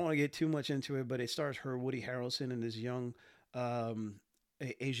 I don't want to get too much into it, but it stars her, Woody Harrelson, and this young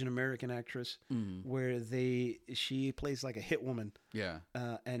Asian American actress, where she plays like a hit woman. Yeah.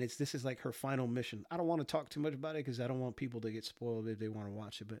 And this is like her final mission. I don't want to talk too much about it because I don't want people to get spoiled if they want to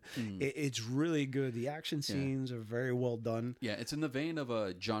watch it. But it's really good. The action scenes are very well done. Yeah, it's in the vein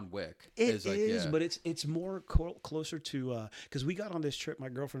of John Wick. It is, but it's more closer to because we got on this trip, my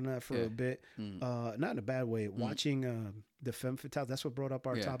girlfriend and I, for a bit, not in a bad way, watching the femme fatale. That's what brought up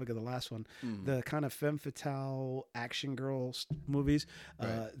our topic of the last one. The kind of femme fatale action girls movies.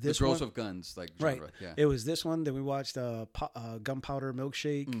 Right. This the girls one, with guns, like genre. right. Yeah. It was this one. Then we watched Gunpowder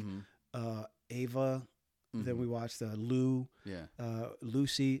Milkshake, Ava. Then we watched Lou,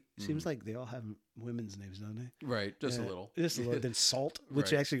 Lucy. Seems like they all have women's names, don't they? Right, just a little. Just a little. Then Salt,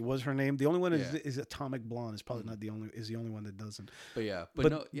 which actually was her name. The only one is Atomic Blonde. Is probably not the only one that doesn't. But yeah,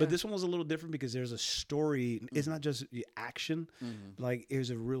 but this one was a little different because there's a story. It's not just the action. Like there's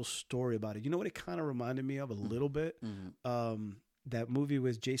a real story about it. You know what it kind of reminded me of a little bit? That movie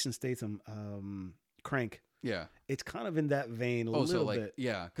with Jason Statham, Crank. Yeah, it's kind of in that vein a little bit.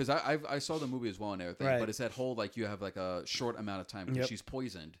 Yeah, because I saw the movie as well and everything, Right. but it's that whole like you have like a short amount of time because she's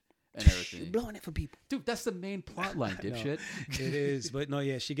poisoned and everything. Blowing it for people. Dude, that's the main plot line, dipshit. No, it is, but no,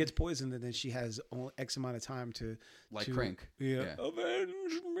 yeah, she gets poisoned and then she has only X amount of time to Crank. Yeah,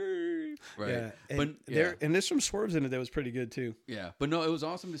 avenge me. Right, yeah, and but there's some swerves in it that was pretty good too. Yeah, but no, it was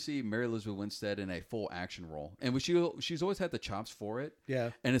awesome to see Mary Elizabeth Winstead in a full action role, and she's always had the chops for it.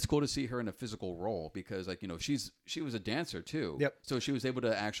 Yeah, and it's cool to see her in a physical role because like she was a dancer too. Yep. So she was able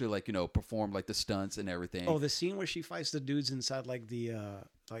to actually like perform like the stunts and everything. Oh, the scene where she fights the dudes inside like the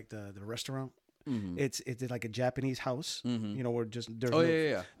restaurant. It's like a Japanese house. You know, where just there's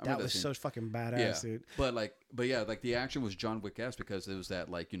that was so fucking badass, dude. But yeah, like the action was John Wick-esque because it was that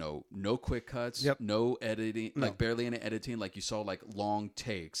like no quick cuts, Yep. no editing, like barely any editing. Like you saw like long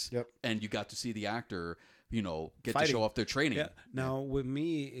takes, and you got to see the actor, get Fighting. to show off their training. Yeah. Now with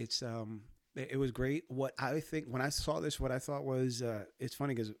me, it's it was great. What I think when I saw this, what I thought was it's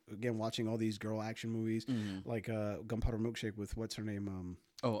funny because again, watching all these girl action movies like Gunpowder Milkshake with what's her name,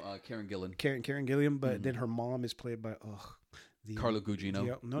 Karen Gillan. Karen Gilliam, but then her mom is played by Carla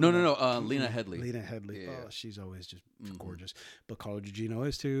Gugino. No, Lena Headey. Lena Headey. Yeah. Oh, she's always just gorgeous. But Carla Gugino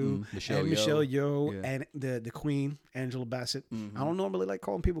is too. Michelle Yeoh. Yeah. And the queen, Angela Bassett. I don't normally like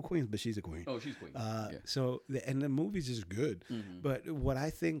calling people queens, but she's a queen. Oh, she's queen. So the movie's just good. But what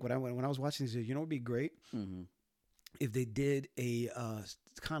I think when I was watching this, you know, it'd be great if they did a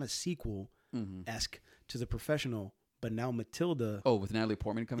kind of sequel esque to The Professional. But now Matilda. Oh, with Natalie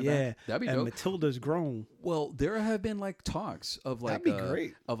Portman coming back? That'd be dope. And Matilda's grown. Well, there have been like talks of like That'd be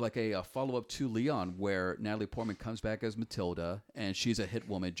great. Of like a follow-up to Leon where Natalie Portman comes back as Matilda and she's a hit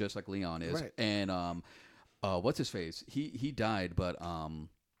woman just like Leon is. Right. And what's his face? He died, but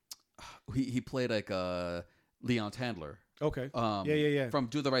he played like Leon's handler. Okay. From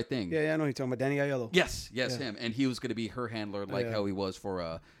Do the Right Thing. Yeah, I know you're talking about Danny Aiello. Yes, him. And he was going to be her handler like how he was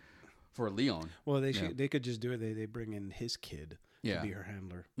for Leon. Well, they could just do it. They bring in his kid to be her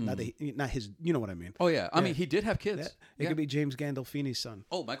handler. Not his. You know what I mean? Oh yeah. I mean, he did have kids. It could be James Gandolfini's son.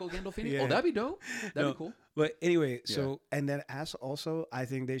 Oh, Michael Gandolfini. Yeah. Oh, that'd be dope. That'd be cool. But anyway, so and then also, I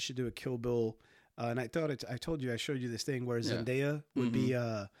think they should do a Kill Bill. And I told you, I showed you this thing where Zendaya would be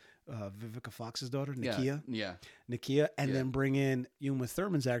Vivica Fox's daughter, Nakia. Yeah. Nakia, and then bring in Uma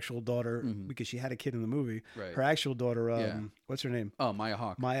Thurman's actual daughter because she had a kid in the movie. Right. Her actual daughter, what's her name? Oh, Maya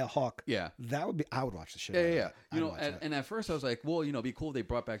Hawke. Maya Hawke. Yeah. That would be. I would watch the shit. Yeah. I'd watch that. And at first I was like, well, it'd be cool if they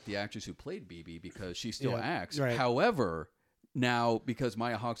brought back the actress who played BB because she still acts. Right. However, Now, because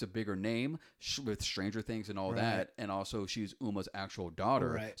Maya Hawke's a bigger name with Stranger Things and all Right. that, and also she's Uma's actual daughter,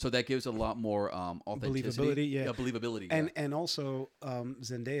 Right. so that gives a lot more authenticity, Believability, yeah. believability, And also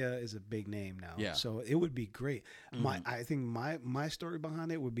Zendaya is a big name now, Yeah. so it would be great. I think my story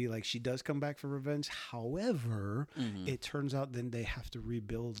behind it would be like she does come back for revenge. However, it turns out then they have to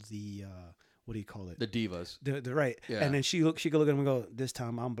rebuild the what do you call it? the divas. The right, Yeah. and then she could look at him and go, "This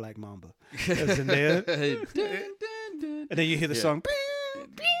time I'm Black Mamba." Zendaya, Dun, dun, dun. and then you hear the Yeah. song.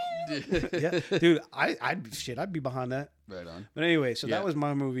 Yeah, dude, I'd be behind that. Right on. But anyway, so Yeah. that was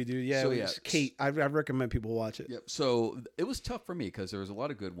my movie, dude. Yeah, So, it was yeah. Kate. I recommend people watch it. Yep. So it was tough for me because there was a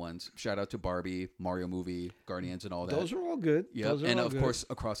lot of good ones. Shout out to Barbie, Mario movie, Guardians, and all that. Those are all good. Yeah, Those are and all of good. course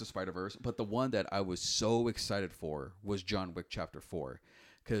Across the Spider-Verse. But the one that I was so excited for was John Wick Chapter 4,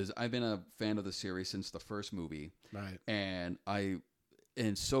 because I've been a fan of the series since the first movie, Right. and I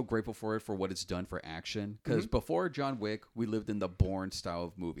am so grateful for it for what it's done for action. Mm-hmm. Because before John Wick, we lived in the Bourne style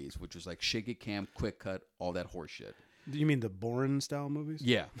of movies, which was like shaky cam, quick cut, all that horse shit. Do you mean the Bourne style movies?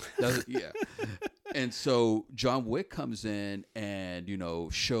 Yeah, yeah. And so John Wick comes in and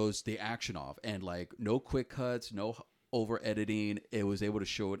shows the action off, and like no quick cuts, no over editing. It was able to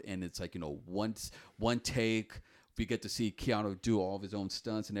show it, and it's like one take. We get to see Keanu do all of his own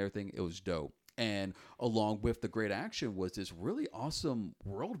stunts and everything. It was dope. And along with the great action was this really awesome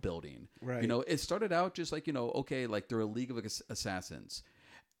world building. Right. It started out just like okay, like they're a league of assassins.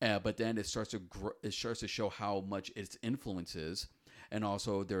 But then it starts to show how much its influences, and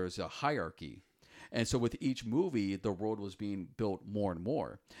also there's a hierarchy. And so with each movie, the world was being built more and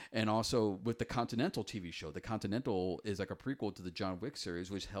more. And also with the Continental TV show, the Continental is like a prequel to the John Wick series,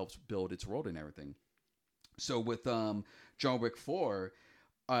 which helps build its world and everything. So with John Wick 4,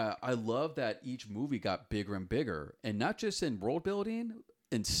 I love that each movie got bigger and bigger, and not just in world building,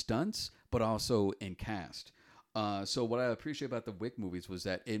 in stunts, but also in cast. So what I appreciate about the Wick movies was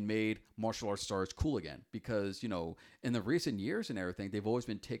that it made martial arts stars cool again, because in the recent years and everything, they've always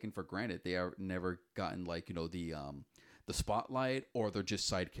been taken for granted. They are never gotten like the spotlight, or they're just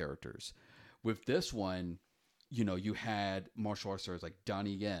side characters. With this one, you had martial arts stars like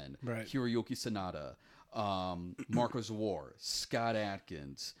Donnie Yen, Right. Hiroyuki Sanada, Marco Zawar, Scott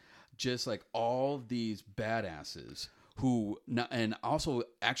Adkins, just like all these badasses who and also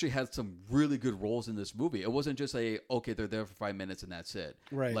actually had some really good roles in this movie. It wasn't just okay, they're there for 5 minutes and that's it.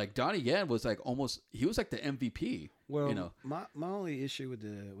 Right. Like Donnie Yen was like he was like the MVP. Well, my only issue with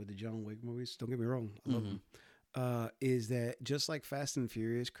the John Wick movies, don't get me wrong, I love them, is that just like Fast and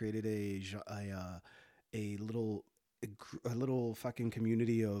Furious created a little fucking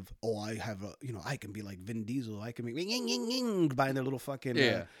community of, I have I can be like Vin Diesel, I can be buying their little fucking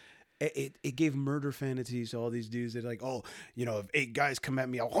It gave murder fantasies to all these dudes that are like, if 8 guys come at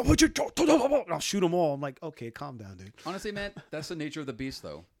me, I'll shoot them all. I'm like, okay, calm down, dude. Honestly, man, that's the nature of the beast,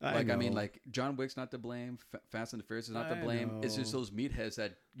 though. I mean, know. like John Wick's not to blame, Fast and the Furious is not to I blame. It's just know. those meatheads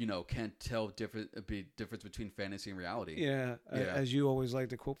that can't tell difference between fantasy and reality. Yeah, Yeah. as you always like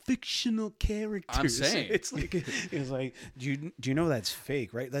to quote, fictional characters. I'm saying. it's like do you know that's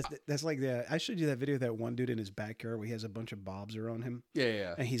fake, right? That's like I showed you that video of that one dude in his backyard where he has a bunch of bobs around him,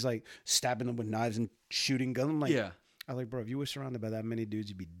 Yeah. and he's like stabbing them with knives and shooting guns. I'm like, Yeah. I'm like, bro, if you were surrounded by that many dudes,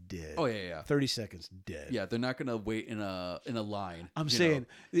 you'd be dead. Oh yeah. 30 seconds, dead. Yeah, they're not gonna wait in a line. I'm you saying,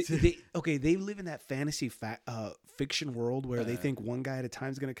 know? they live in that fantasy fiction world where they think one guy at a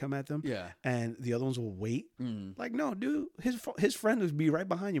time is going to come at them, Yeah. and the other ones will wait. Mm. Like, no, dude, his friend would be right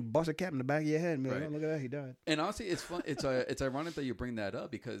behind you, bust a cap in the back of your head, and be like, Right. oh, look at that, he died. And honestly, it's fun. It's ironic that you bring that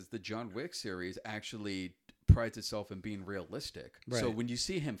up, because the John Wick series actually prides itself in being realistic. So Right. when you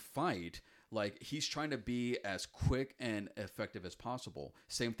see him fight, like he's trying to be as quick and effective as possible.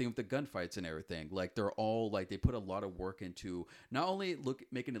 Same thing with the gunfights and everything. Like they're all like they put a lot of work into not only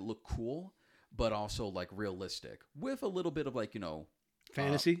making it look cool, but also like realistic with a little bit of like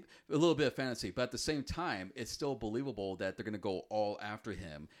Fantasy? a little bit of fantasy, but at the same time, it's still believable that they're gonna go all after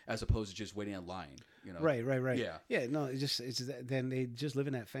him as opposed to just waiting in line. Right. Yeah. Yeah, no, then they just live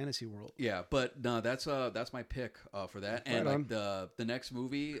in that fantasy world. Yeah, but no, that's my pick for that. And Right like the next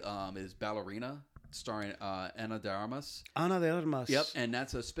movie is Ballerina, starring Ana de Armas. Ana de Armas. Yep, and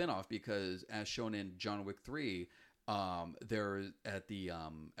that's a spinoff because as shown in John Wick 3, they're at the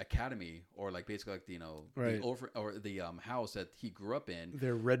academy, or like basically like Right. the house that he grew up in.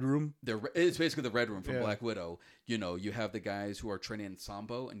 Their red room. It's basically the Red Room from Yeah. Black Widow. You have the guys who are training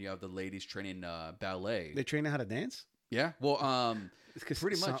sambo, and you have the ladies training ballet. They train how to dance? Yeah, well, It's 'cause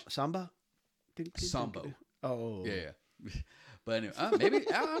pretty much Samba? Sambo. Oh. Yeah. But anyway, maybe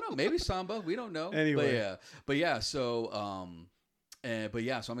I don't know. Maybe samba. We don't know. Anyway. but yeah. So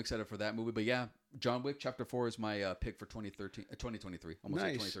so I'm excited for that movie. But yeah, John Wick Chapter 4 is my pick for 2023. Almost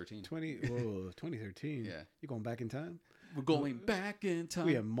like 2013. 2013. Yeah. You going back in time? We're going back in time.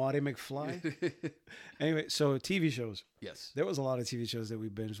 We have Marty McFly. Anyway, so TV shows. Yes. There was a lot of TV shows that we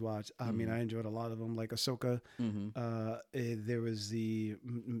binge watched. I mean, I enjoyed a lot of them, like Ahsoka. There was the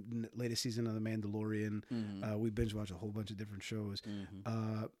latest season of The Mandalorian. We binge watched a whole bunch of different shows.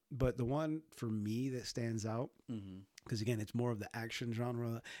 But the one for me that stands out, because again, it's more of the action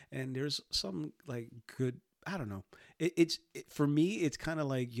genre, and there's some like good. I don't know. For me, it's kind of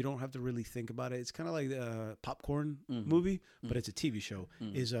like you don't have to really think about it. It's kind of like a popcorn movie, but it's a TV show.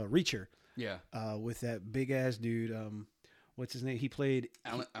 Is Reacher? Yeah. With that big ass dude. What's his name? He played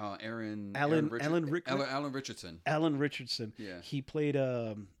Alan Richardson. Alan Richardson. Yeah. He played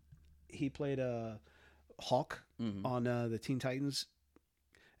Hawk on the Teen Titans,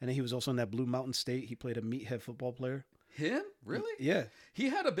 and then he was also in that Blue Mountain State. He played a meathead football player. Him? Really? Yeah. He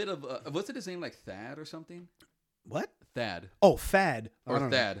had a bit of what's it his name, like Thad or something? What? Thad. Oh, Fad. Or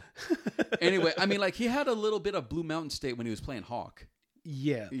Thad. Anyway, I mean, like he had a little bit of Blue Mountain State when he was playing Hawk.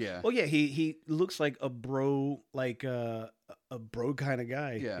 Yeah. Yeah. Oh yeah, he looks like a bro, like a bro kind of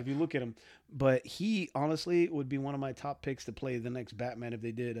guy. Yeah. If you look at him, but he honestly would be one of my top picks to play the next Batman if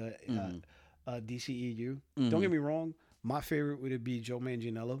they did DCEU. Don't get me wrong. My favorite would be Joe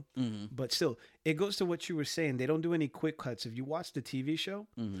Manganiello, but still, it goes to what you were saying. They don't do any quick cuts. If you watch the TV show,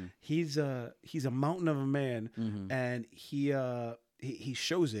 he's a mountain of a man, and he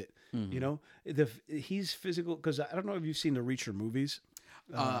shows it. You know, he's physical because I don't know if you've seen the Reacher movies.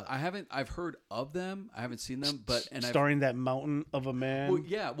 I haven't. I've heard of them. I haven't seen them, but starring that mountain of a man. Well,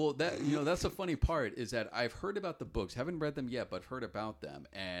 yeah. Well, that's the funny part is that I've heard about the books. Haven't read them yet, but heard about them,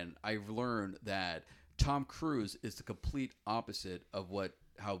 and I've learned that Tom Cruise is the complete opposite of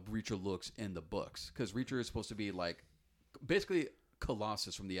how Reacher looks in the books, because Reacher is supposed to be like basically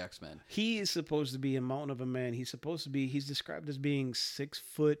Colossus from the X-Men. He is supposed to be a mountain of a man. He's described as being 6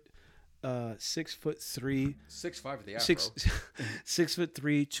 foot 6'3", 6'5" with the afro.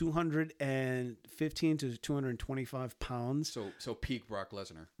 6'3", 215 to 225 pounds. So peak Brock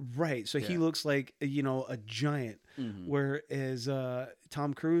Lesnar. Right. So he looks like a giant. Whereas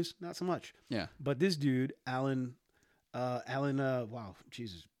Tom Cruise, not so much. Yeah. But this dude, Alan, wow,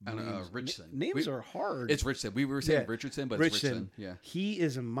 Jesus. Richardson. Names are hard. It's Richardson. We were saying Richardson, but it's Richardson. Yeah. He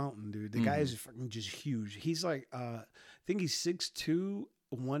is a mountain, dude. The guy is fucking just huge. He's like, I think he's 6'2",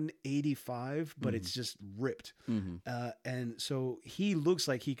 185, but it's just ripped. And so he looks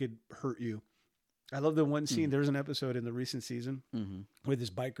like he could hurt you. I love the one scene. There's an episode in the recent season where this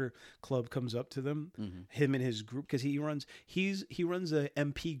biker club comes up to them, him and his group, because he runs a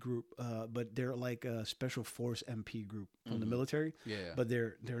MP group, but they're like a special force MP group from the military. Yeah. But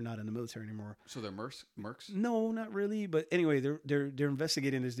they're not in the military anymore. So they're mercs? No, not really. But anyway, they're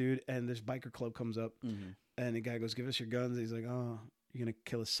investigating this dude, and this biker club comes up, and the guy goes, "Give us your guns." He's like, "Oh, you're gonna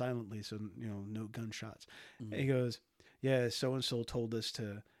kill us silently, so no gunshots." And he goes, "Yeah, so and so told us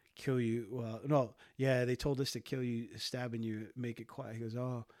to kill you." Well, no, yeah, they told us to kill you, stabbing you, make it quiet. He goes,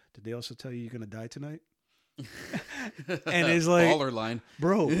 "Oh, did they also tell you you're gonna die tonight?" And it's like baller line,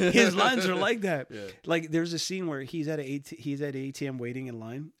 bro. His lines are like that. Yeah. Like there's a scene where he's at an ATM waiting in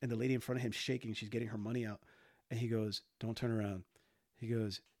line, and the lady in front of him shaking. She's getting her money out, and he goes, "Don't turn around." He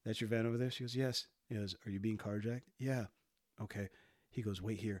goes, "That's your van over there?" She goes, "Yes." He goes, "Are you being carjacked?" "Yeah." "Okay." He goes,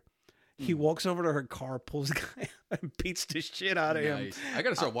 "Wait here." He walks over to her car, pulls the guy out, and beats the shit out of him. I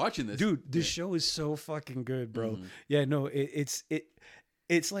gotta start watching this, dude. This show is so fucking good, bro. Yeah, no, it's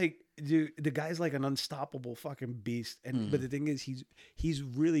like, dude, the guy's like an unstoppable fucking beast. And but the thing is, he's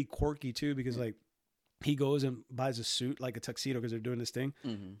really quirky too, because like he goes and buys a suit, like a tuxedo, because they're doing this thing,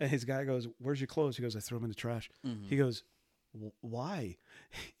 and his guy goes, "Where's your clothes?" He goes, "I threw them in the trash." He goes, "Why?"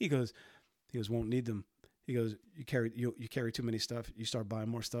 He goes, "Won't need them." He goes, you carry too many stuff. You start buying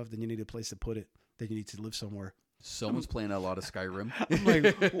more stuff, then you need a place to put it. Then you need to live somewhere. Someone's playing a lot of Skyrim. I'm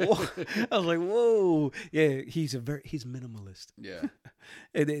like, whoa. I was like, whoa. Yeah, he's minimalist. Yeah.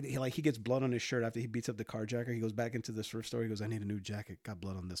 And then he gets blood on his shirt after he beats up the carjacker. He goes back into the thrift store. He goes, "I need a new jacket. Got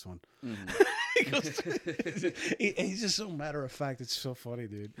blood on this one." He goes, he's just so matter of fact. It's so funny,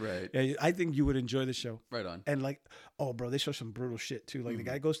 dude. Right. Yeah, I think you would enjoy the show. Right on. And like, oh, bro, they show some brutal shit too. Like the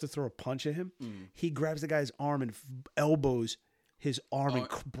guy goes to throw a punch at him. He grabs the guy's arm and elbows his arm and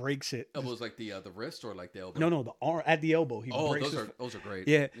breaks it. Elbows like the wrist or like the elbow? No, the arm at the elbow. He breaks those are great.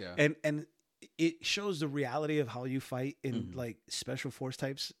 Yeah. And it shows the reality of how you fight in like special force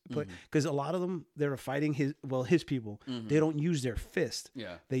types, because a lot of them, they're fighting his people. They don't use their fist.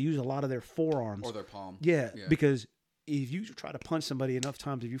 Yeah. They use a lot of their forearms or their palm. Yeah, because if you try to punch somebody enough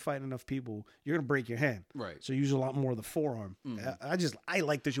times, if you fight enough people, you're gonna break your hand. Right. So you use a lot more of the forearm. I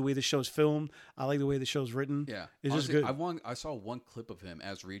like the way the show's filmed. I like the way the show's written. Yeah, it's honestly, just good. I saw one clip of him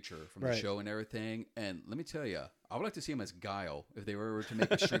as Reacher from the Right. show and everything, and let me tell you, I would like to see him as Guile if they were to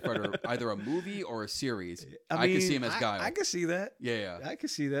make a Street Fighter either a movie or a series. I mean, could see him as Guile. I can see that. yeah, I can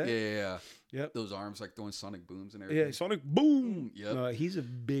see that. yeah. Yep. Those arms like throwing sonic booms and everything. Yeah, Sonic Boom. Yep. No, he's a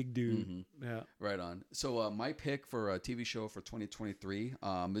big dude. Yeah. Right on. So my pick for a TV show for 2023,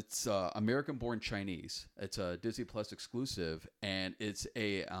 it's American Born Chinese. It's a Disney Plus exclusive, and it's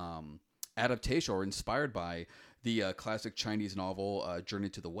a adaptation or inspired by the classic Chinese novel Journey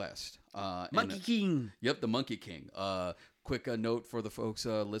to the West. Monkey King. Yep, the Monkey King. Quick note for the folks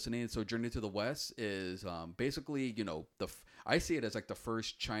listening. So Journey to the West is basically, I see it as like the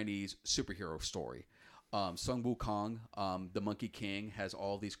first Chinese superhero story. Sun Wukong, the Monkey King, has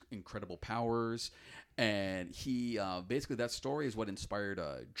all these incredible powers, and he basically that story is what inspired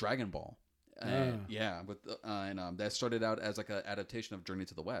Dragon Ball. And, that started out as like an adaptation of Journey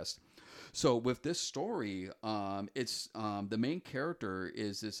to the West. So with this story, it's the main character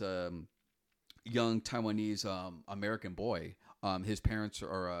is this young Taiwanese American boy. His parents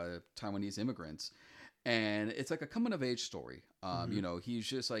are Taiwanese immigrants. And it's like a coming of age story. He's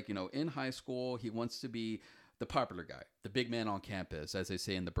just like, in high school, he wants to be the popular guy, the big man on campus, as they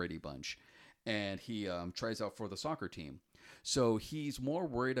say in the Brady Bunch. And he tries out for the soccer team. So he's more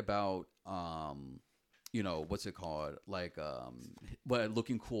worried about, what's it called? Like,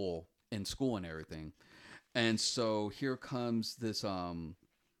 looking cool in school and everything. And so here comes this,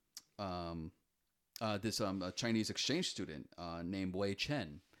 Chinese exchange student named Wei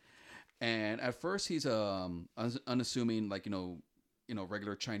Chen. And at first he's unassuming, like,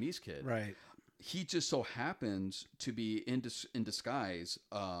 regular Chinese kid. Right. He just so happens to be in disguise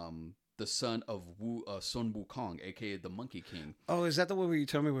the son of Sun Wukong, aka the Monkey King. Oh, is that the one where you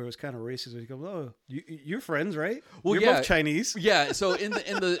tell me where it was kind of racist? Where you go, oh, you're friends, right? Well, you're both Chinese. Yeah. So in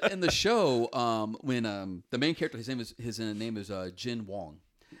the show, when the main character, his name is Jin Wong.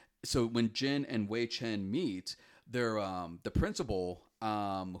 So when Jin and Wei Chen meet, they're the principal,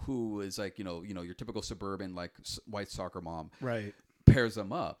 who is like your typical suburban like white soccer mom, right? Pairs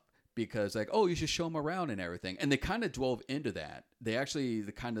them up. Because like, oh, you should show him around and everything. And they kind of dwell into that. They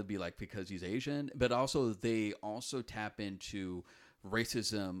kind of be like, because he's Asian, but also they also tap into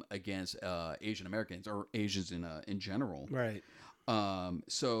racism against Asian Americans or Asians in general. Right.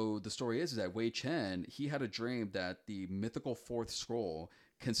 So the story is that Wei Chen, he had a dream that the mythical fourth scroll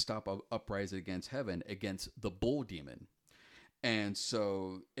can stop uprising against heaven, against the bull demon. And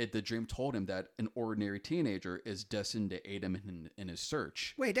so the dream told him that an ordinary teenager is destined to aid him in his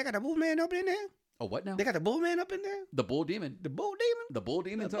search. Wait, they got a bull man up in there? Oh, what now? They got a bull man up in there? The bull demon. The bull demon? The bull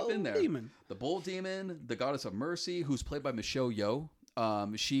demon's up in there. The bull demon, the goddess of mercy, who's played by Michelle Yeoh.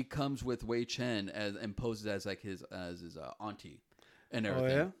 She comes with Wei Chen and poses as like his auntie and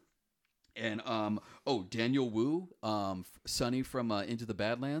everything. Oh, yeah? And Daniel Wu, Sonny from Into the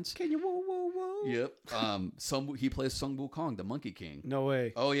Badlands. Can you woo? Yep. He plays Sun Wukong, the Monkey King. No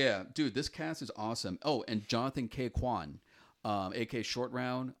way. Oh yeah, dude, this cast is awesome. Oh, and Jonathan K. Kwan, aka Short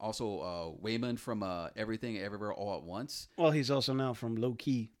Round, also Wayman from Everything Everywhere All at Once. Well, he's also now from Low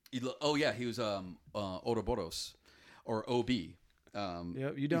Key. He was Ouroboros or OB.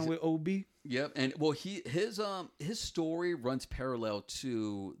 Yep, you down with OB? Yep, and well, his story runs parallel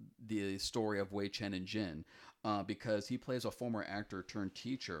to the story of Wei Chen and Jin. Because he plays a former actor turned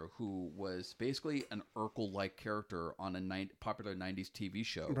teacher who was basically an Urkel-like character on a popular 90s TV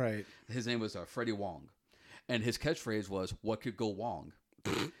show. Right. His name was Freddie Wong. And his catchphrase was, "What could go wrong?"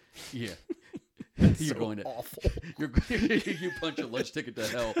 Yeah. You're going to awful. You punch a lunch ticket to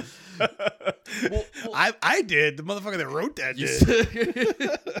hell. Well, I did. The motherfucker that wrote that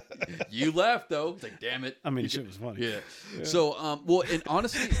did. You laughed though. It's like, damn it. I mean, shit was funny. Yeah. So, and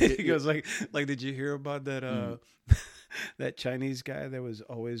honestly, he goes like, did you hear about that? That Chinese guy that was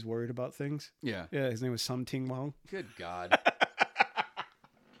always worried about things. Yeah. Yeah. His name was Some Ting Wong. Good God.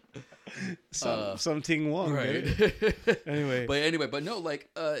 Some Ting Wong, right? Anyway, but no, like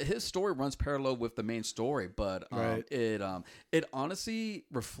his story runs parallel with the main story, but right. it honestly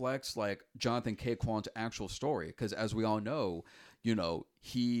reflects like Jonathan K. Kwan's actual story, because as we all know,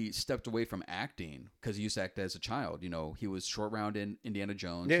 he stepped away from acting because he used to act as a child. He was Short Round in Indiana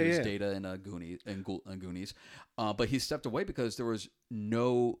Jones. Yeah, he was yeah. Data in Goonies. But he stepped away because there was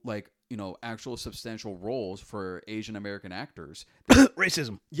no like actual substantial roles for Asian American actors.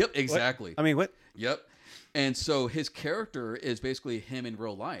 Racism. Yep, exactly. I mean, what? Yep. And so his character is basically him in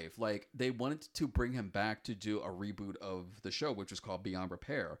real life. Like, they wanted to bring him back to do a reboot of the show, which was called Beyond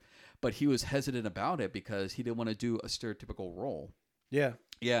Repair. But he was hesitant about it because he didn't want to do a stereotypical role. Yeah.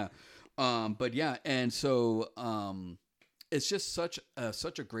 Yeah. But yeah, and so it's just such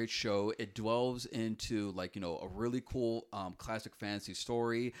a great show. It delves into like, a really cool classic fantasy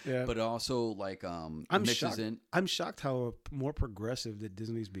story, Yeah. but also like I'm mixes shocked. in. I'm shocked how more progressive that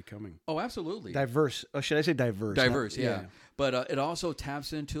Disney's becoming. Oh, absolutely. Diverse. Or should I say diverse? Diverse, yeah. But it also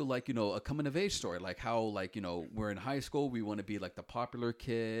taps into like, a coming of age story, like how like, we're in high school, we want to be like the popular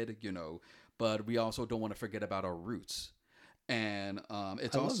kid, but we also don't want to forget about our roots. And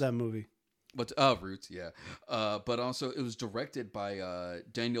it's I also love that movie. But Roots, yeah. But also it was directed by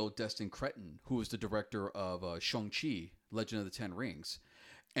Daniel Destin Cretton, who was the director of Shang-Chi, Legend of the Ten Rings.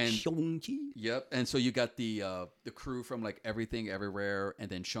 And Shang-Chi. Yep. And so you got the crew from like Everything Everywhere and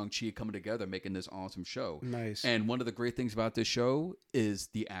then Shang-Chi coming together making this awesome show. Nice. And one of the great things about this show is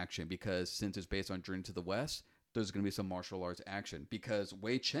the action, because since it's based on Journey to the West, there's going to be some martial arts action, because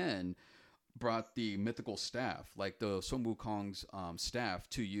Wei Chen brought the mythical staff, like the Sun Wukong's staff,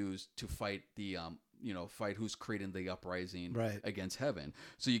 to use to fight the fight who's creating the uprising against heaven.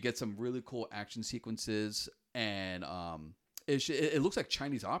 So you get some really cool action sequences, and it looks like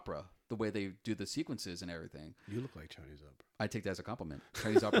Chinese opera the way they do the sequences and everything. You look like Chinese opera. I take that as a compliment.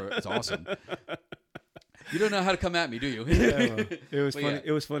 Chinese opera is awesome. You don't know how to come at me, do you? Yeah, well, it was funny. Yeah.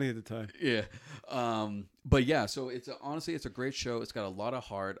 It was funny at the time. Yeah. But yeah, so honestly, it's a great show. It's got a lot of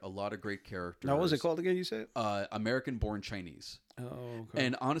heart, a lot of great characters. Now, what was it called again? You said American Born Chinese. Oh, okay.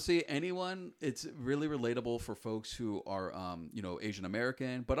 And honestly, it's really relatable for folks who are, Asian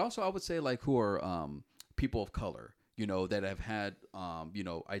American, but also I would say like who are people of color, that have had,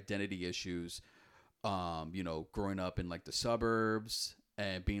 identity issues, growing up in like the suburbs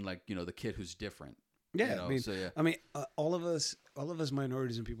and being like, the kid who's different. Yeah, I mean, all of us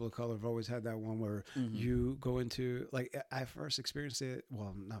minorities and people of color have always had that one where you go into, like, I first experienced it.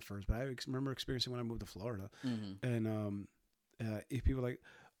 Well, not first, but I remember experiencing when I moved to Florida, and if people are like,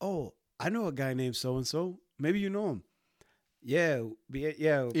 oh, I know a guy named so and so. Maybe you know him. Yeah.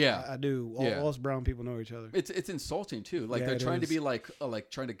 I do. All us brown people know each other. It's insulting too. Like they're trying to be like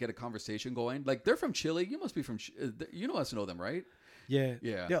trying to get a conversation going. Like, they're from Chile. You must be from. You must know them, right? Yeah.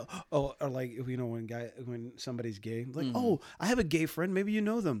 Yeah. Oh, or like, when somebody's gay, like, oh, I have a gay friend. Maybe you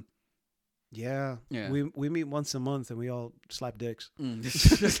know them. Yeah. We meet once a month and we all slap dicks.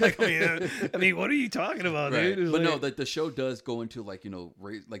 It's like, I mean, what are you talking about, right. dude? But no, the show does go into like,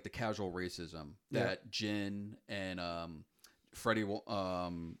 like the casual racism that Jin and Freddie,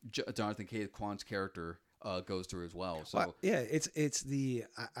 Jonathan K. Kwan's character goes through as well. So it's the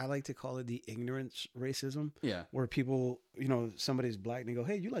I like to call it the ignorance racism. Yeah, where people, somebody's black and they go,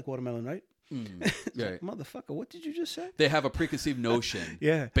 "Hey, you like watermelon, right?" Like, motherfucker, what did you just say? They have a preconceived notion,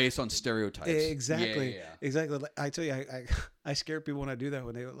 based on stereotypes. Exactly, exactly. Like, I tell you, I scare people when I do that.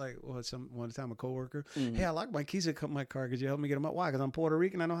 When they were like, one time a coworker, "Hey, I locked my keys in my car. Could you help me get them out?" Why? Because I'm Puerto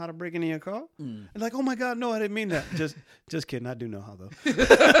Rican. I know how to break into your car. And like, oh my God, no, I didn't mean that. Just kidding. I do know how though.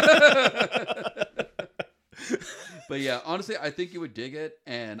 But yeah, honestly, I think you would dig it,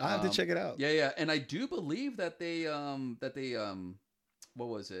 and I have to check it out. Yeah, and I do believe that they what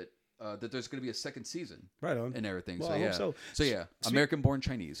was it? That there's going to be a second season, right on, and everything. Well, so I yeah, hope so yeah, American Born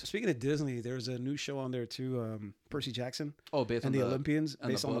Chinese. Speaking of Disney, there's a new show on there too, Percy Jackson. Oh, based on the Olympians,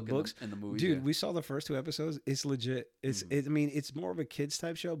 based on the books and the movies. Dude, we saw the first 2 episodes. It's legit. I mean, it's more of a kids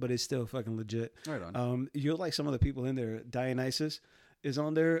type show, but it's still fucking legit. Right on. You'll like some of the people in there. Dionysus is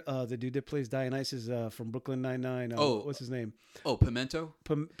on there. The dude that plays Dionysus from Brooklyn Nine-Nine. What's his name? Oh, Pimento.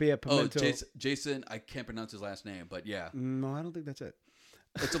 Pimento. Oh, Jason. I can't pronounce his last name, but yeah. No, I don't think that's it.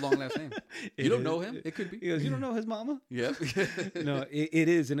 It's a long last name. You don't know him? It could be. He goes, you don't know his mama? Yep. No, it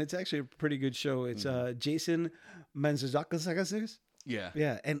is, and it's actually a pretty good show. It's Jason Mantzoukas.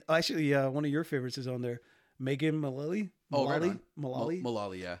 Yeah, and actually, one of your favorites is on there, Megan Mullally.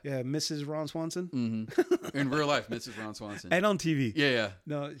 Mullally, yeah. Yeah, Mrs. Ron Swanson. Mm-hmm. In real life, Mrs. Ron Swanson. And on TV. Yeah.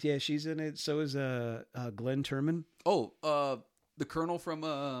 No, yeah, she's in it. So is Glenn Turman. Oh, the Colonel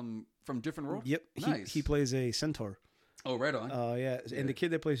from Different World? Yep. Nice. He plays a centaur. Oh, right on. Yeah. And the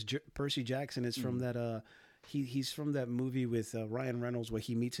kid that plays Percy Jackson is from that. He's from that movie with Ryan Reynolds where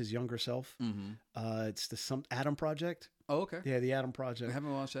he meets his younger self. It's the Adam Project. Oh, okay. Yeah, the Adam Project. I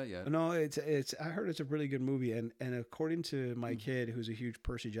haven't watched that yet. No, it's. I heard it's a really good movie, and according to my kid, who's a huge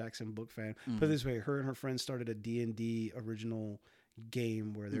Percy Jackson book fan, put it this way, her and her friends started a D&D original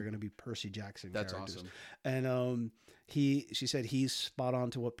game where they're going to be Percy Jackson. That's characters. awesome. And she said he's spot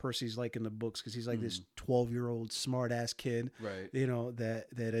on to what Percy's like in the books because he's like this 12-year-old smart ass kid, Right. You know that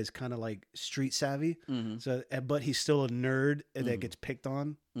is kind of like street savvy. So, but he's still a nerd that gets picked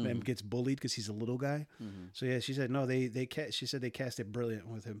on and gets bullied because he's a little guy. So yeah, she said no, she said they cast it brilliant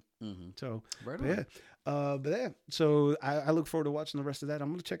with him. So Right but on. but yeah, so I look forward to watching the rest of that. I'm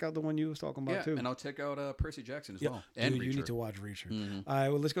gonna check out the one you was talking about Yeah, too. and I'll check out Percy Jackson as well. And Dude, you Reacher. need to watch Reacher. All right,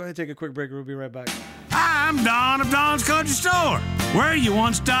 well, let's go ahead and take a quick break. We'll be right back. I'm Don of Don's Country Store, where you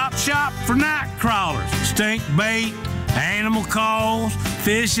one-stop shop for night crawlers, stink bait, animal calls,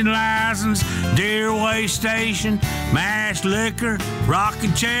 fishing license, deer way station, mash liquor,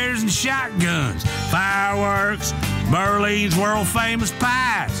 rocking chairs and shotguns, fireworks, Burlene's world-famous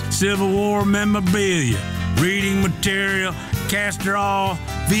pies, Civil War memorabilia, reading material, castor oil,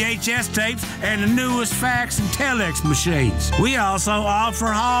 VHS tapes, and the newest fax and telex machines. We also offer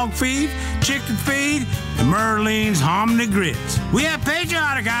hog feed, chicken feed, and Merlin's hominy grits. We have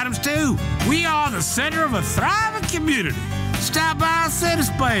patriotic items too. We are the center of a thriving community. Stop by and set a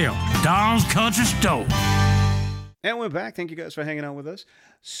spell. Don's Country Store. And we're back. Thank you guys for hanging out with us.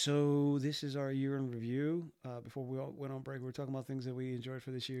 So this is our year in review. Before we all went on break, we were talking about things that we enjoyed for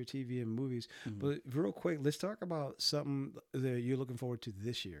this year, TV and movies. But real quick, let's talk about something that you're looking forward to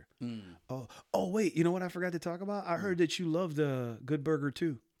this year. Oh, wait. You know what I forgot to talk about? I heard that you love the Good Burger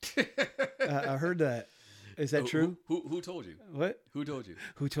too. I heard that. Is that true? Who told you? What? Who told you?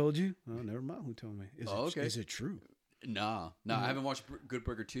 Who told you? Oh, never mind. Who told me? Is it true? Nah, I haven't watched Good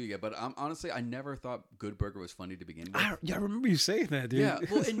Burger 2 yet, but honestly, I never thought Good Burger was funny to begin with. I remember you saying that, dude. Yeah,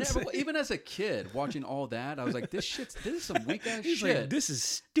 well, even as a kid watching all that, I was like, this is some weak ass He's shit. like, this is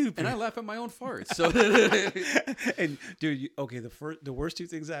stupid. And I laugh at my own farts. So, and dude, the worst two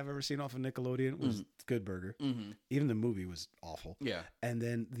things I've ever seen off of Nickelodeon was Good Burger. Even the movie was awful. Yeah. And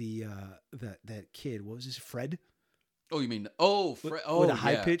then that kid, what was his Fred? oh, you mean Fred? With a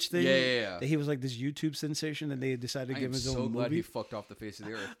high pitch thing. Yeah. That he was like this YouTube sensation, and they decided to I give am his so own glad movie. he fucked off the face of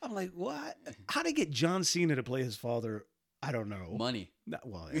the earth. I'm like, what? How to get John Cena to play his father? I don't know. Money.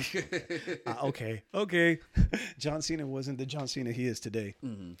 Well, okay. John Cena wasn't the John Cena he is today.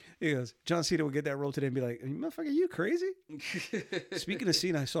 He goes, John Cena would get that role today and be like, motherfucker, you crazy? Speaking of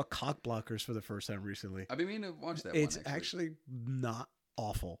Cena, I saw Cock Blockers for the first time recently. I've been meaning to watch that It's one, actually not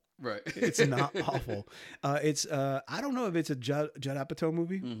awful. Right. It's not awful. It's I don't know if it's a Judd Apatow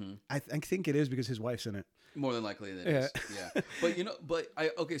movie. I think it is because his wife's in it. More than likely it is. Yeah. But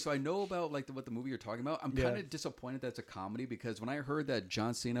so I know about like what the movie you're talking about. I'm kind of disappointed that it's a comedy because when I heard that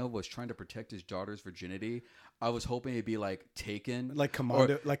John Cena was trying to protect his daughter's virginity, I was hoping it'd be like Taken, Like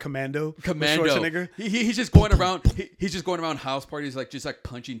Commando, with Commando. Schwarzenegger. He's just going around. He's just going around house parties, like just like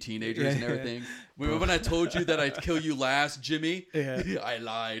punching teenagers and everything. Remember when I told you that I'd kill you last, Jimmy? Yeah. I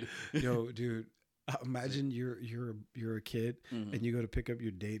lied. Yo, dude. Imagine you're a kid and you go to pick up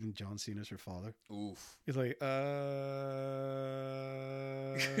your date and John Cena's her father. Oof. He's like,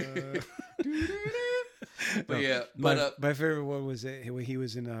 But yeah, my favorite one was when he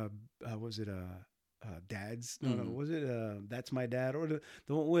was in Dad's? No, was it That's My Dad, or the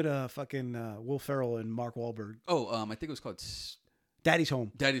one with fucking Will Ferrell and Mark Wahlberg? I think it was called Daddy's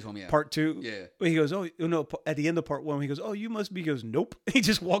Home. Daddy's Home. Yeah. Part 2. Yeah. Where he goes, at the end of part 1, he goes, oh, you must be. He goes, nope. He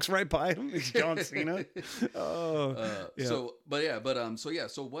just walks right by him. It's John Cena. So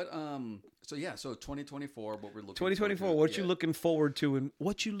 2024, what we're looking 2024, what you looking forward to, and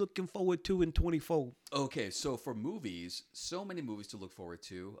what you looking forward to in 24? Okay, so for movies, so many movies to look forward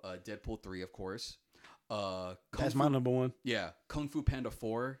to. Deadpool 3, of course. That's my number one. Yeah, Kung Fu Panda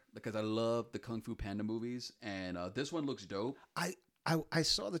 4, because I love the Kung Fu Panda movies, and this one looks dope. I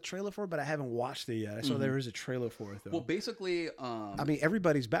saw the trailer for it, but I haven't watched it yet. I saw there is a trailer for it, though. Well, basically... I mean,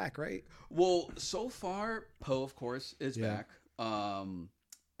 everybody's back, right? Well, so far, Poe, of course, is back.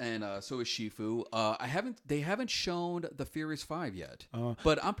 And so is Shifu. They haven't shown the Furious 5 yet,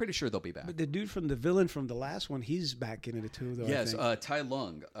 but I'm pretty sure they'll be back. But the dude the villain from the last one, he's back in it too, though. Yes, Tai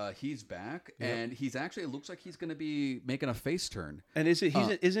Lung, he's back, and he's actually, it looks like he's going to be making a face turn. And isn't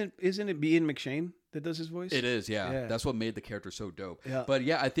it Ian McShane that does his voice? It is, yeah. That's what made the character so dope. Yeah. But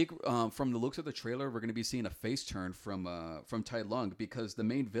yeah, I think from the looks of the trailer, we're going to be seeing a face turn from Tai Lung, because the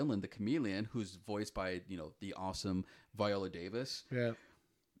main villain, the Chameleon, who's voiced by the awesome Viola Davis. Yeah.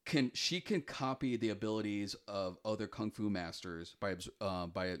 She can copy the abilities of other kung fu masters by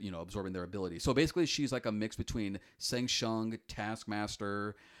absorbing their abilities. So basically, she's like a mix between Shang Tsung,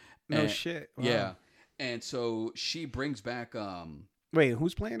 Taskmaster. No shit. Wow. Yeah, and so she brings back Wait,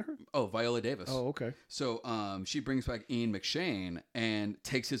 who's playing her? Oh, Viola Davis. Oh, okay. So she brings back Ian McShane and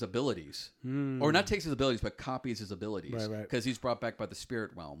takes his abilities. Hmm. Or not takes his abilities, but copies his abilities. Right, right. Because he's brought back by the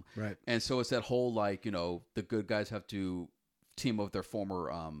spirit realm. Right. And so it's that whole, like, you know, the good guys have to team up with their former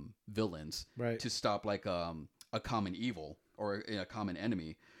villains Right. to stop, like, a common evil or a common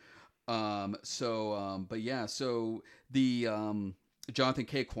enemy. But yeah, so the Jonathan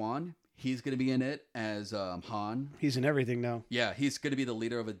K. Kwan, he's going to be in it as Han. He's in everything now. Yeah, he's going to be the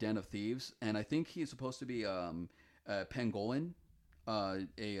leader of a den of thieves, and I think he's supposed to be Pangolin,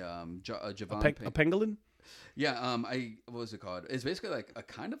 Javon. A pangolin? Yeah, what was it called? It's basically like a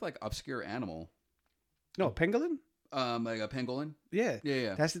kind of like obscure animal, No, pangolin? like a pangolin. Yeah.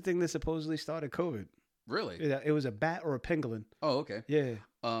 Yeah. That's the thing that supposedly started COVID. Really? It was a bat or a pangolin. Oh, okay. Yeah.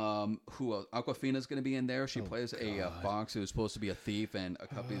 Who else? Aquafina's going to be in there. She plays a fox who's supposed to be a thief and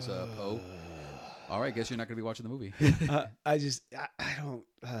accompanies Poe. All right, guess you're not going to be watching the movie. I don't.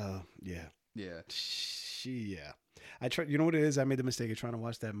 Yeah. Yeah. Yeah. I tried. You know what it is? I made the mistake of trying to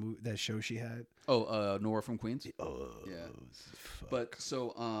watch that show she had. Oh, Nora from Queens. Oh, Yeah. fuck.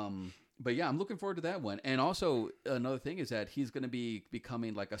 But yeah, I'm looking forward to that one. And also another thing is that he's going to be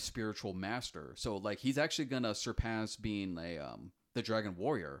becoming like a spiritual master. So like he's actually going to surpass being the Dragon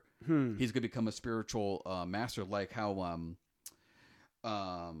Warrior. He's going to become a spiritual master, like how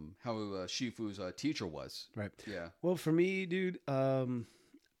Shifu's teacher was. Right. Yeah. Well, for me, dude, I'm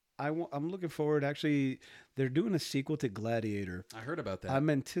looking forward. Actually, they're doing a sequel to Gladiator. I heard about that. I'm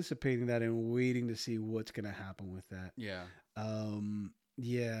anticipating that and waiting to see what's going to happen with that. Yeah.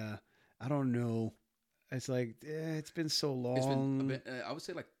 Yeah. I don't know. It's like it's been so long. It's been a bit, I would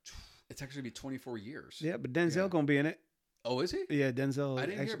say like it's actually be 24 years. Yeah, but Denzel gonna be in it. Oh, is he? Yeah, Denzel. I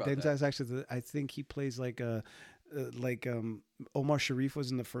didn't hear about Denzel's actually. I think he plays like Omar Sharif was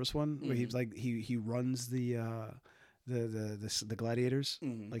in the first one, where he was like he runs the gladiators.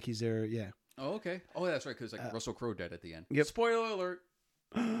 Mm-hmm. Like he's there. Yeah. Oh, okay. Oh, that's right. Because like Russell Crowe died at the end. Yep. Spoiler alert.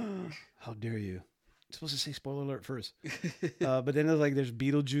 How dare you? I'm supposed to say spoiler alert first. But then there's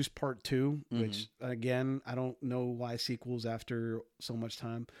Beetlejuice Part 2, which again, I don't know why sequels after so much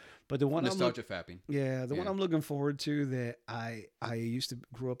time. But the one Nostalgia fapping. the one I'm looking forward to that I used to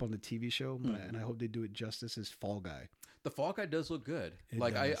grow up on the TV show, and I hope they do it justice is Fall Guy. The Fall Guy does look good. It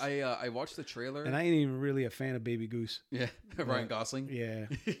like does. I watched the trailer. And I ain't even really a fan of Baby Goose. Yeah, Ryan Gosling. Yeah.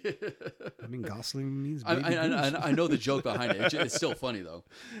 I mean, Gosling means Baby Goose. I know the joke behind it. It's still funny though.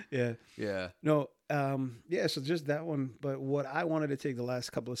 Yeah. Yeah. No, so just that one. But what I wanted to take the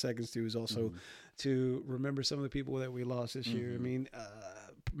last couple of seconds to is also to remember some of the people that we lost this year. I mean,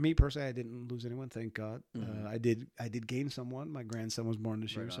 me personally, I didn't lose anyone, thank God. I did gain someone. My grandson was born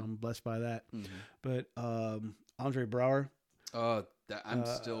this year, so I'm blessed by that. But Andre Braugher. Oh, I'm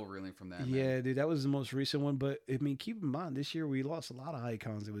still reeling from that. Yeah, Man. dude, that was the most recent one. But I mean, keep in mind, this year we lost a lot of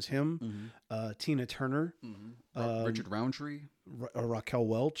icons. It was him, Tina Turner, Richard Roundtree, Raquel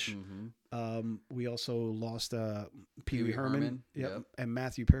Welch. We also lost Pee Wee Herman. Yep. And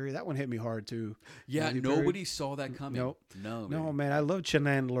Matthew Perry. That one hit me hard too. Yeah, Matthew nobody Perry. saw that coming. Nope. No, Man, I love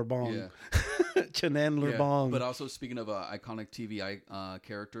Chenandler Bong. Yeah. Chenandler Bong. But also speaking of iconic TV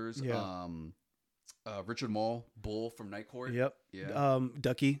characters, Richard Mall, Bull from Night Court. Yep. Yeah.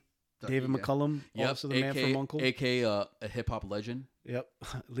 David McCullum, also the man from Uncle. A.K.A. a hip-hop legend. Yep.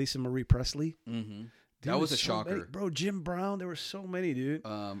 Lisa Marie Presley. Mm-hmm. Dude, That was a so shocker. many. Bro, Jim Brown. There were so many, dude.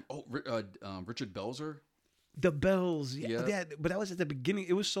 Richard Belzer. The Bells. Yeah. Yeah. But that was at the beginning.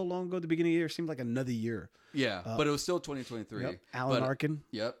 It was so long ago. The beginning of the year seemed like another year. Yeah, but it was still 2023. Yep. Alan Arkin.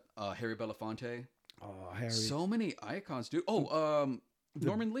 Yep. Harry Belafonte. Oh, Harry. So many icons, dude. Oh,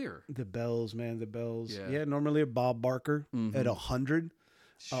 Norman Lear. The Bells, man. The Bells. Yeah. Yeah, Norman Lear, Bob Barker at 100.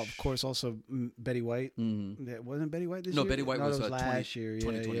 Of course, also Betty White. That wasn't Betty White this year? No, Betty White was, that was last year.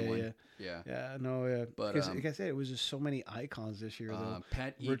 2021. Yeah. Yeah. But like I said, it was just so many icons this year. Though.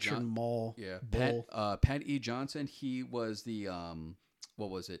 Pat E. Richard Mall. Yeah. Bull. Pat E. Johnson. He was the what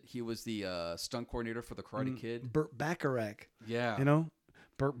was it? He was the stunt coordinator for the Karate Kid. Burt Bacharach. Yeah. You know,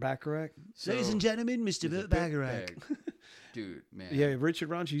 Burt Bacharach. So- Ladies and gentlemen, Mr. Burt Bacharach. Dude, man. Yeah, Richard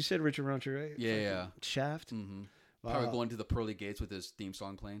Roundtree. You said Richard Roundtree, right? Yeah. Shaft. Probably going to the pearly gates with his theme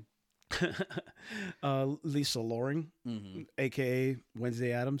song playing. Lisa Loring, a.k.a.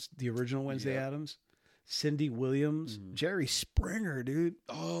 Wednesday Addams, the original Wednesday Addams. Cindy Williams. Jerry Springer, dude.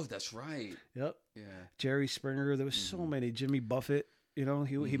 Oh, that's right. Yep. Yeah. Jerry Springer. There was so many. Jimmy Buffett. You know,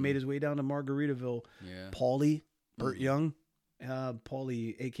 he made his way down to Margaritaville. Yeah. Paulie, Burt Young.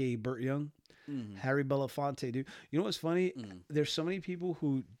 Paulie, a.k.a. Burt Young. Harry Belafonte, dude. You know what's funny? There's so many people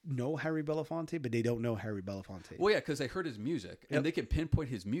who know Harry Belafonte, but they don't know Harry Belafonte. Well, yeah, because they heard his music and they can pinpoint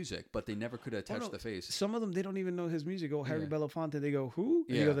his music, but they never could attach the face. Some of them, they don't even know his music. Oh, Harry Belafonte. They go, who?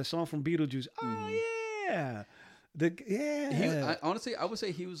 And you go, the song from Beetlejuice. Oh, yeah. Honestly, I would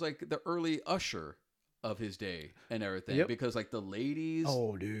say he was like the early Usher of his day and everything, because like the ladies,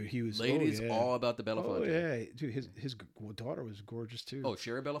 he was all about the Belafonte. Oh yeah, dude, his daughter was gorgeous too. Oh,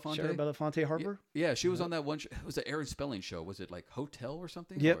 Sherry Belafonte. Sherry Belafonte Harper. Yeah, she was on that one. Was it Aaron Spelling show? Was it like Hotel or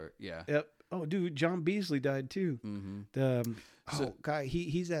something? Yep. Yep. Oh, dude, John Beasley died too. The guy,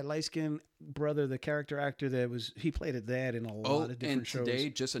 he's that light skinned brother, the character actor he played a dad in a lot of different shows. Today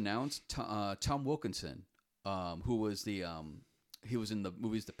just announced Tom Wilkinson, who was he was in the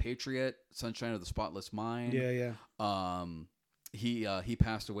movies The Patriot, Sunshine of the Spotless Mind. Yeah. He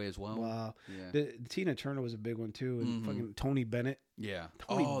passed away as well. Wow. Yeah. Tina Turner was a big one too, and fucking Tony Bennett. Yeah.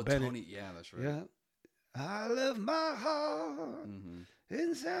 Tony Bennett. Tony. Yeah, that's right. Yeah. I left my heart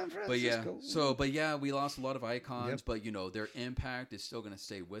in San Francisco. But yeah, we lost a lot of icons, but you know, their impact is still going to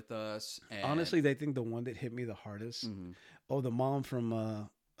stay with us. And honestly, they think the one that hit me the hardest. The mom from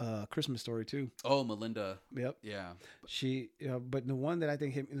Christmas Story too. Oh, Melinda. Yep. Yeah. She, but the one that I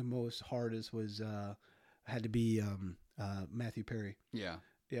think hit me the most hardest was had to be Matthew Perry. Yeah.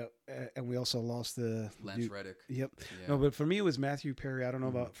 Yep. And we also lost the Lance Reddick. Yep. Yeah. No, but for me it was Matthew Perry. I don't know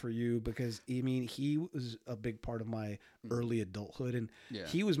about for you, because I mean he was a big part of my early adulthood, and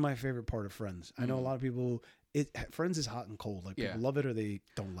he was my favorite part of Friends. I know a lot of people. Friends is hot and cold. Like people love it or they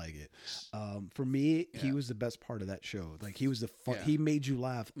don't like it. For me, he was the best part of that show. Like he was the fun. He made you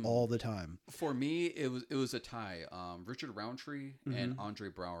laugh all the time. For me, it was a tie. Richard Roundtree and Andre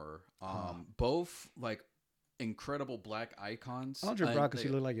Braugher, both like incredible black icons. Andre Braugher, because he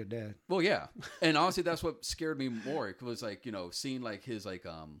looked like your dad. Well, yeah, and honestly, that's what scared me more. It was like, you know, seeing like his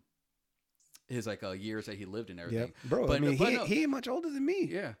years that he lived and everything. Yep. Bro, but, I mean, he ain't much older than me.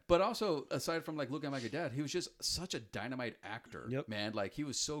 Yeah. But also, aside from like looking like a dad, he was just such a dynamite actor. Yep. Man, like he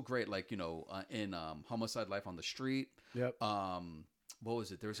was so great. Like, you know, in Homicide: Life on the Street. Yep. What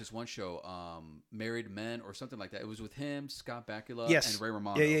was it? There was this one show, Married Men or something like that. It was with him, Scott Bakula, and Ray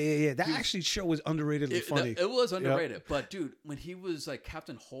Romano. Yeah. That actually show was underratedly funny. It was underrated. But dude, when he was like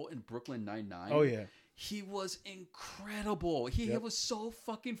Captain Holt in Brooklyn Nine-Nine. Oh yeah. He was incredible. He was so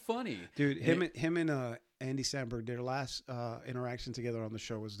fucking funny. Dude, him and Andy Samberg, their last interaction together on the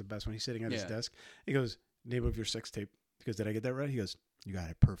show was the best when he's sitting at his desk. He goes, name of your sex tape. He goes, did I get that right? He goes, you got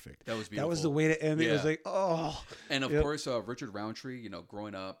it perfect. That was beautiful. That was the way to end it. It was like, oh. And of course, Richard Roundtree, you know,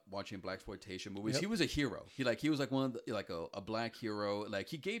 growing up watching blaxploitation movies, he was a hero. He was like one of the, like a black hero. Like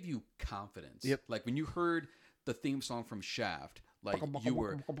he gave you confidence. Yep. Like when you heard the theme song from Shaft, like you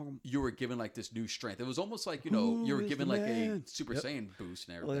were given like this new strength. It was almost like, you know, you were given like a Super Saiyan boost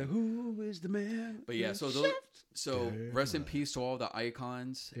and everything. Like, who is the man? But yeah, so rest in peace to all the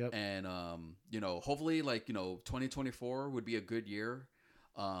icons. Yep. And you know, hopefully like, you know, 2024 would be a good year.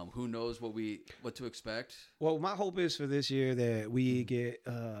 Who knows what to expect? Well, my hope is for this year that we get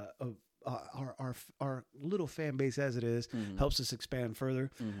our little fan base as it is helps us expand further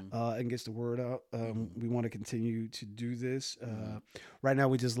and gets the word out. We want to continue to do this. Right now,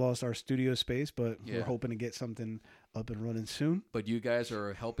 we just lost our studio space, but we're hoping to get something up and running soon. But you guys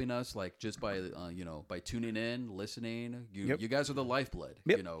are helping us, like just by you know, by tuning in, listening. You guys are the lifeblood.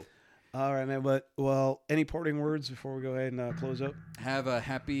 You know. All right, man. But any parting words before we go ahead and close up? Have a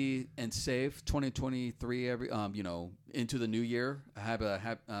happy and safe 2023. You know, into the new year. Have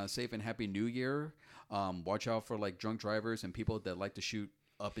a safe and happy new year. Watch out for like drunk drivers and people that like to shoot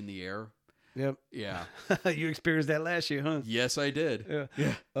up in the air. Yep. Yeah. You experienced that last year, huh? Yes, I did.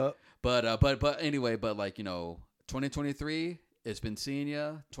 Yeah. But anyway, but like, you know, 2023. It's been seeing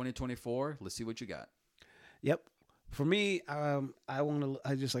you. 2024. Let's see what you got. Yep. For me, I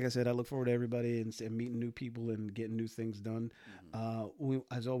just, like I said, I look forward to everybody and meeting new people and getting new things done.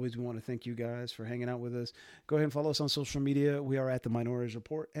 As always, we want to thank you guys for hanging out with us. Go ahead and follow us on social media. We are at The Minorities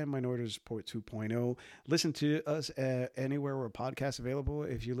Report and Minorities Report 2.0. Listen to us anywhere where podcasts available.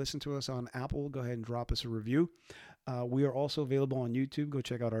 If you listen to us on Apple, go ahead and drop us a review. We are also available on YouTube. Go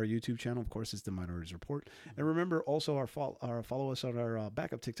check out our YouTube channel. Of course, it's The Minorities Report. And remember, also follow us on our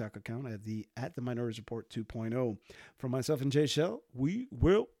backup TikTok account at The Minorities Report 2.0. From myself and Jay Shell, we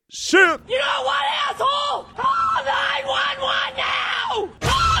will see you. You know what, asshole? Call 911 now!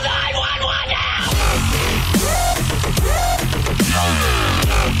 Call 911 now!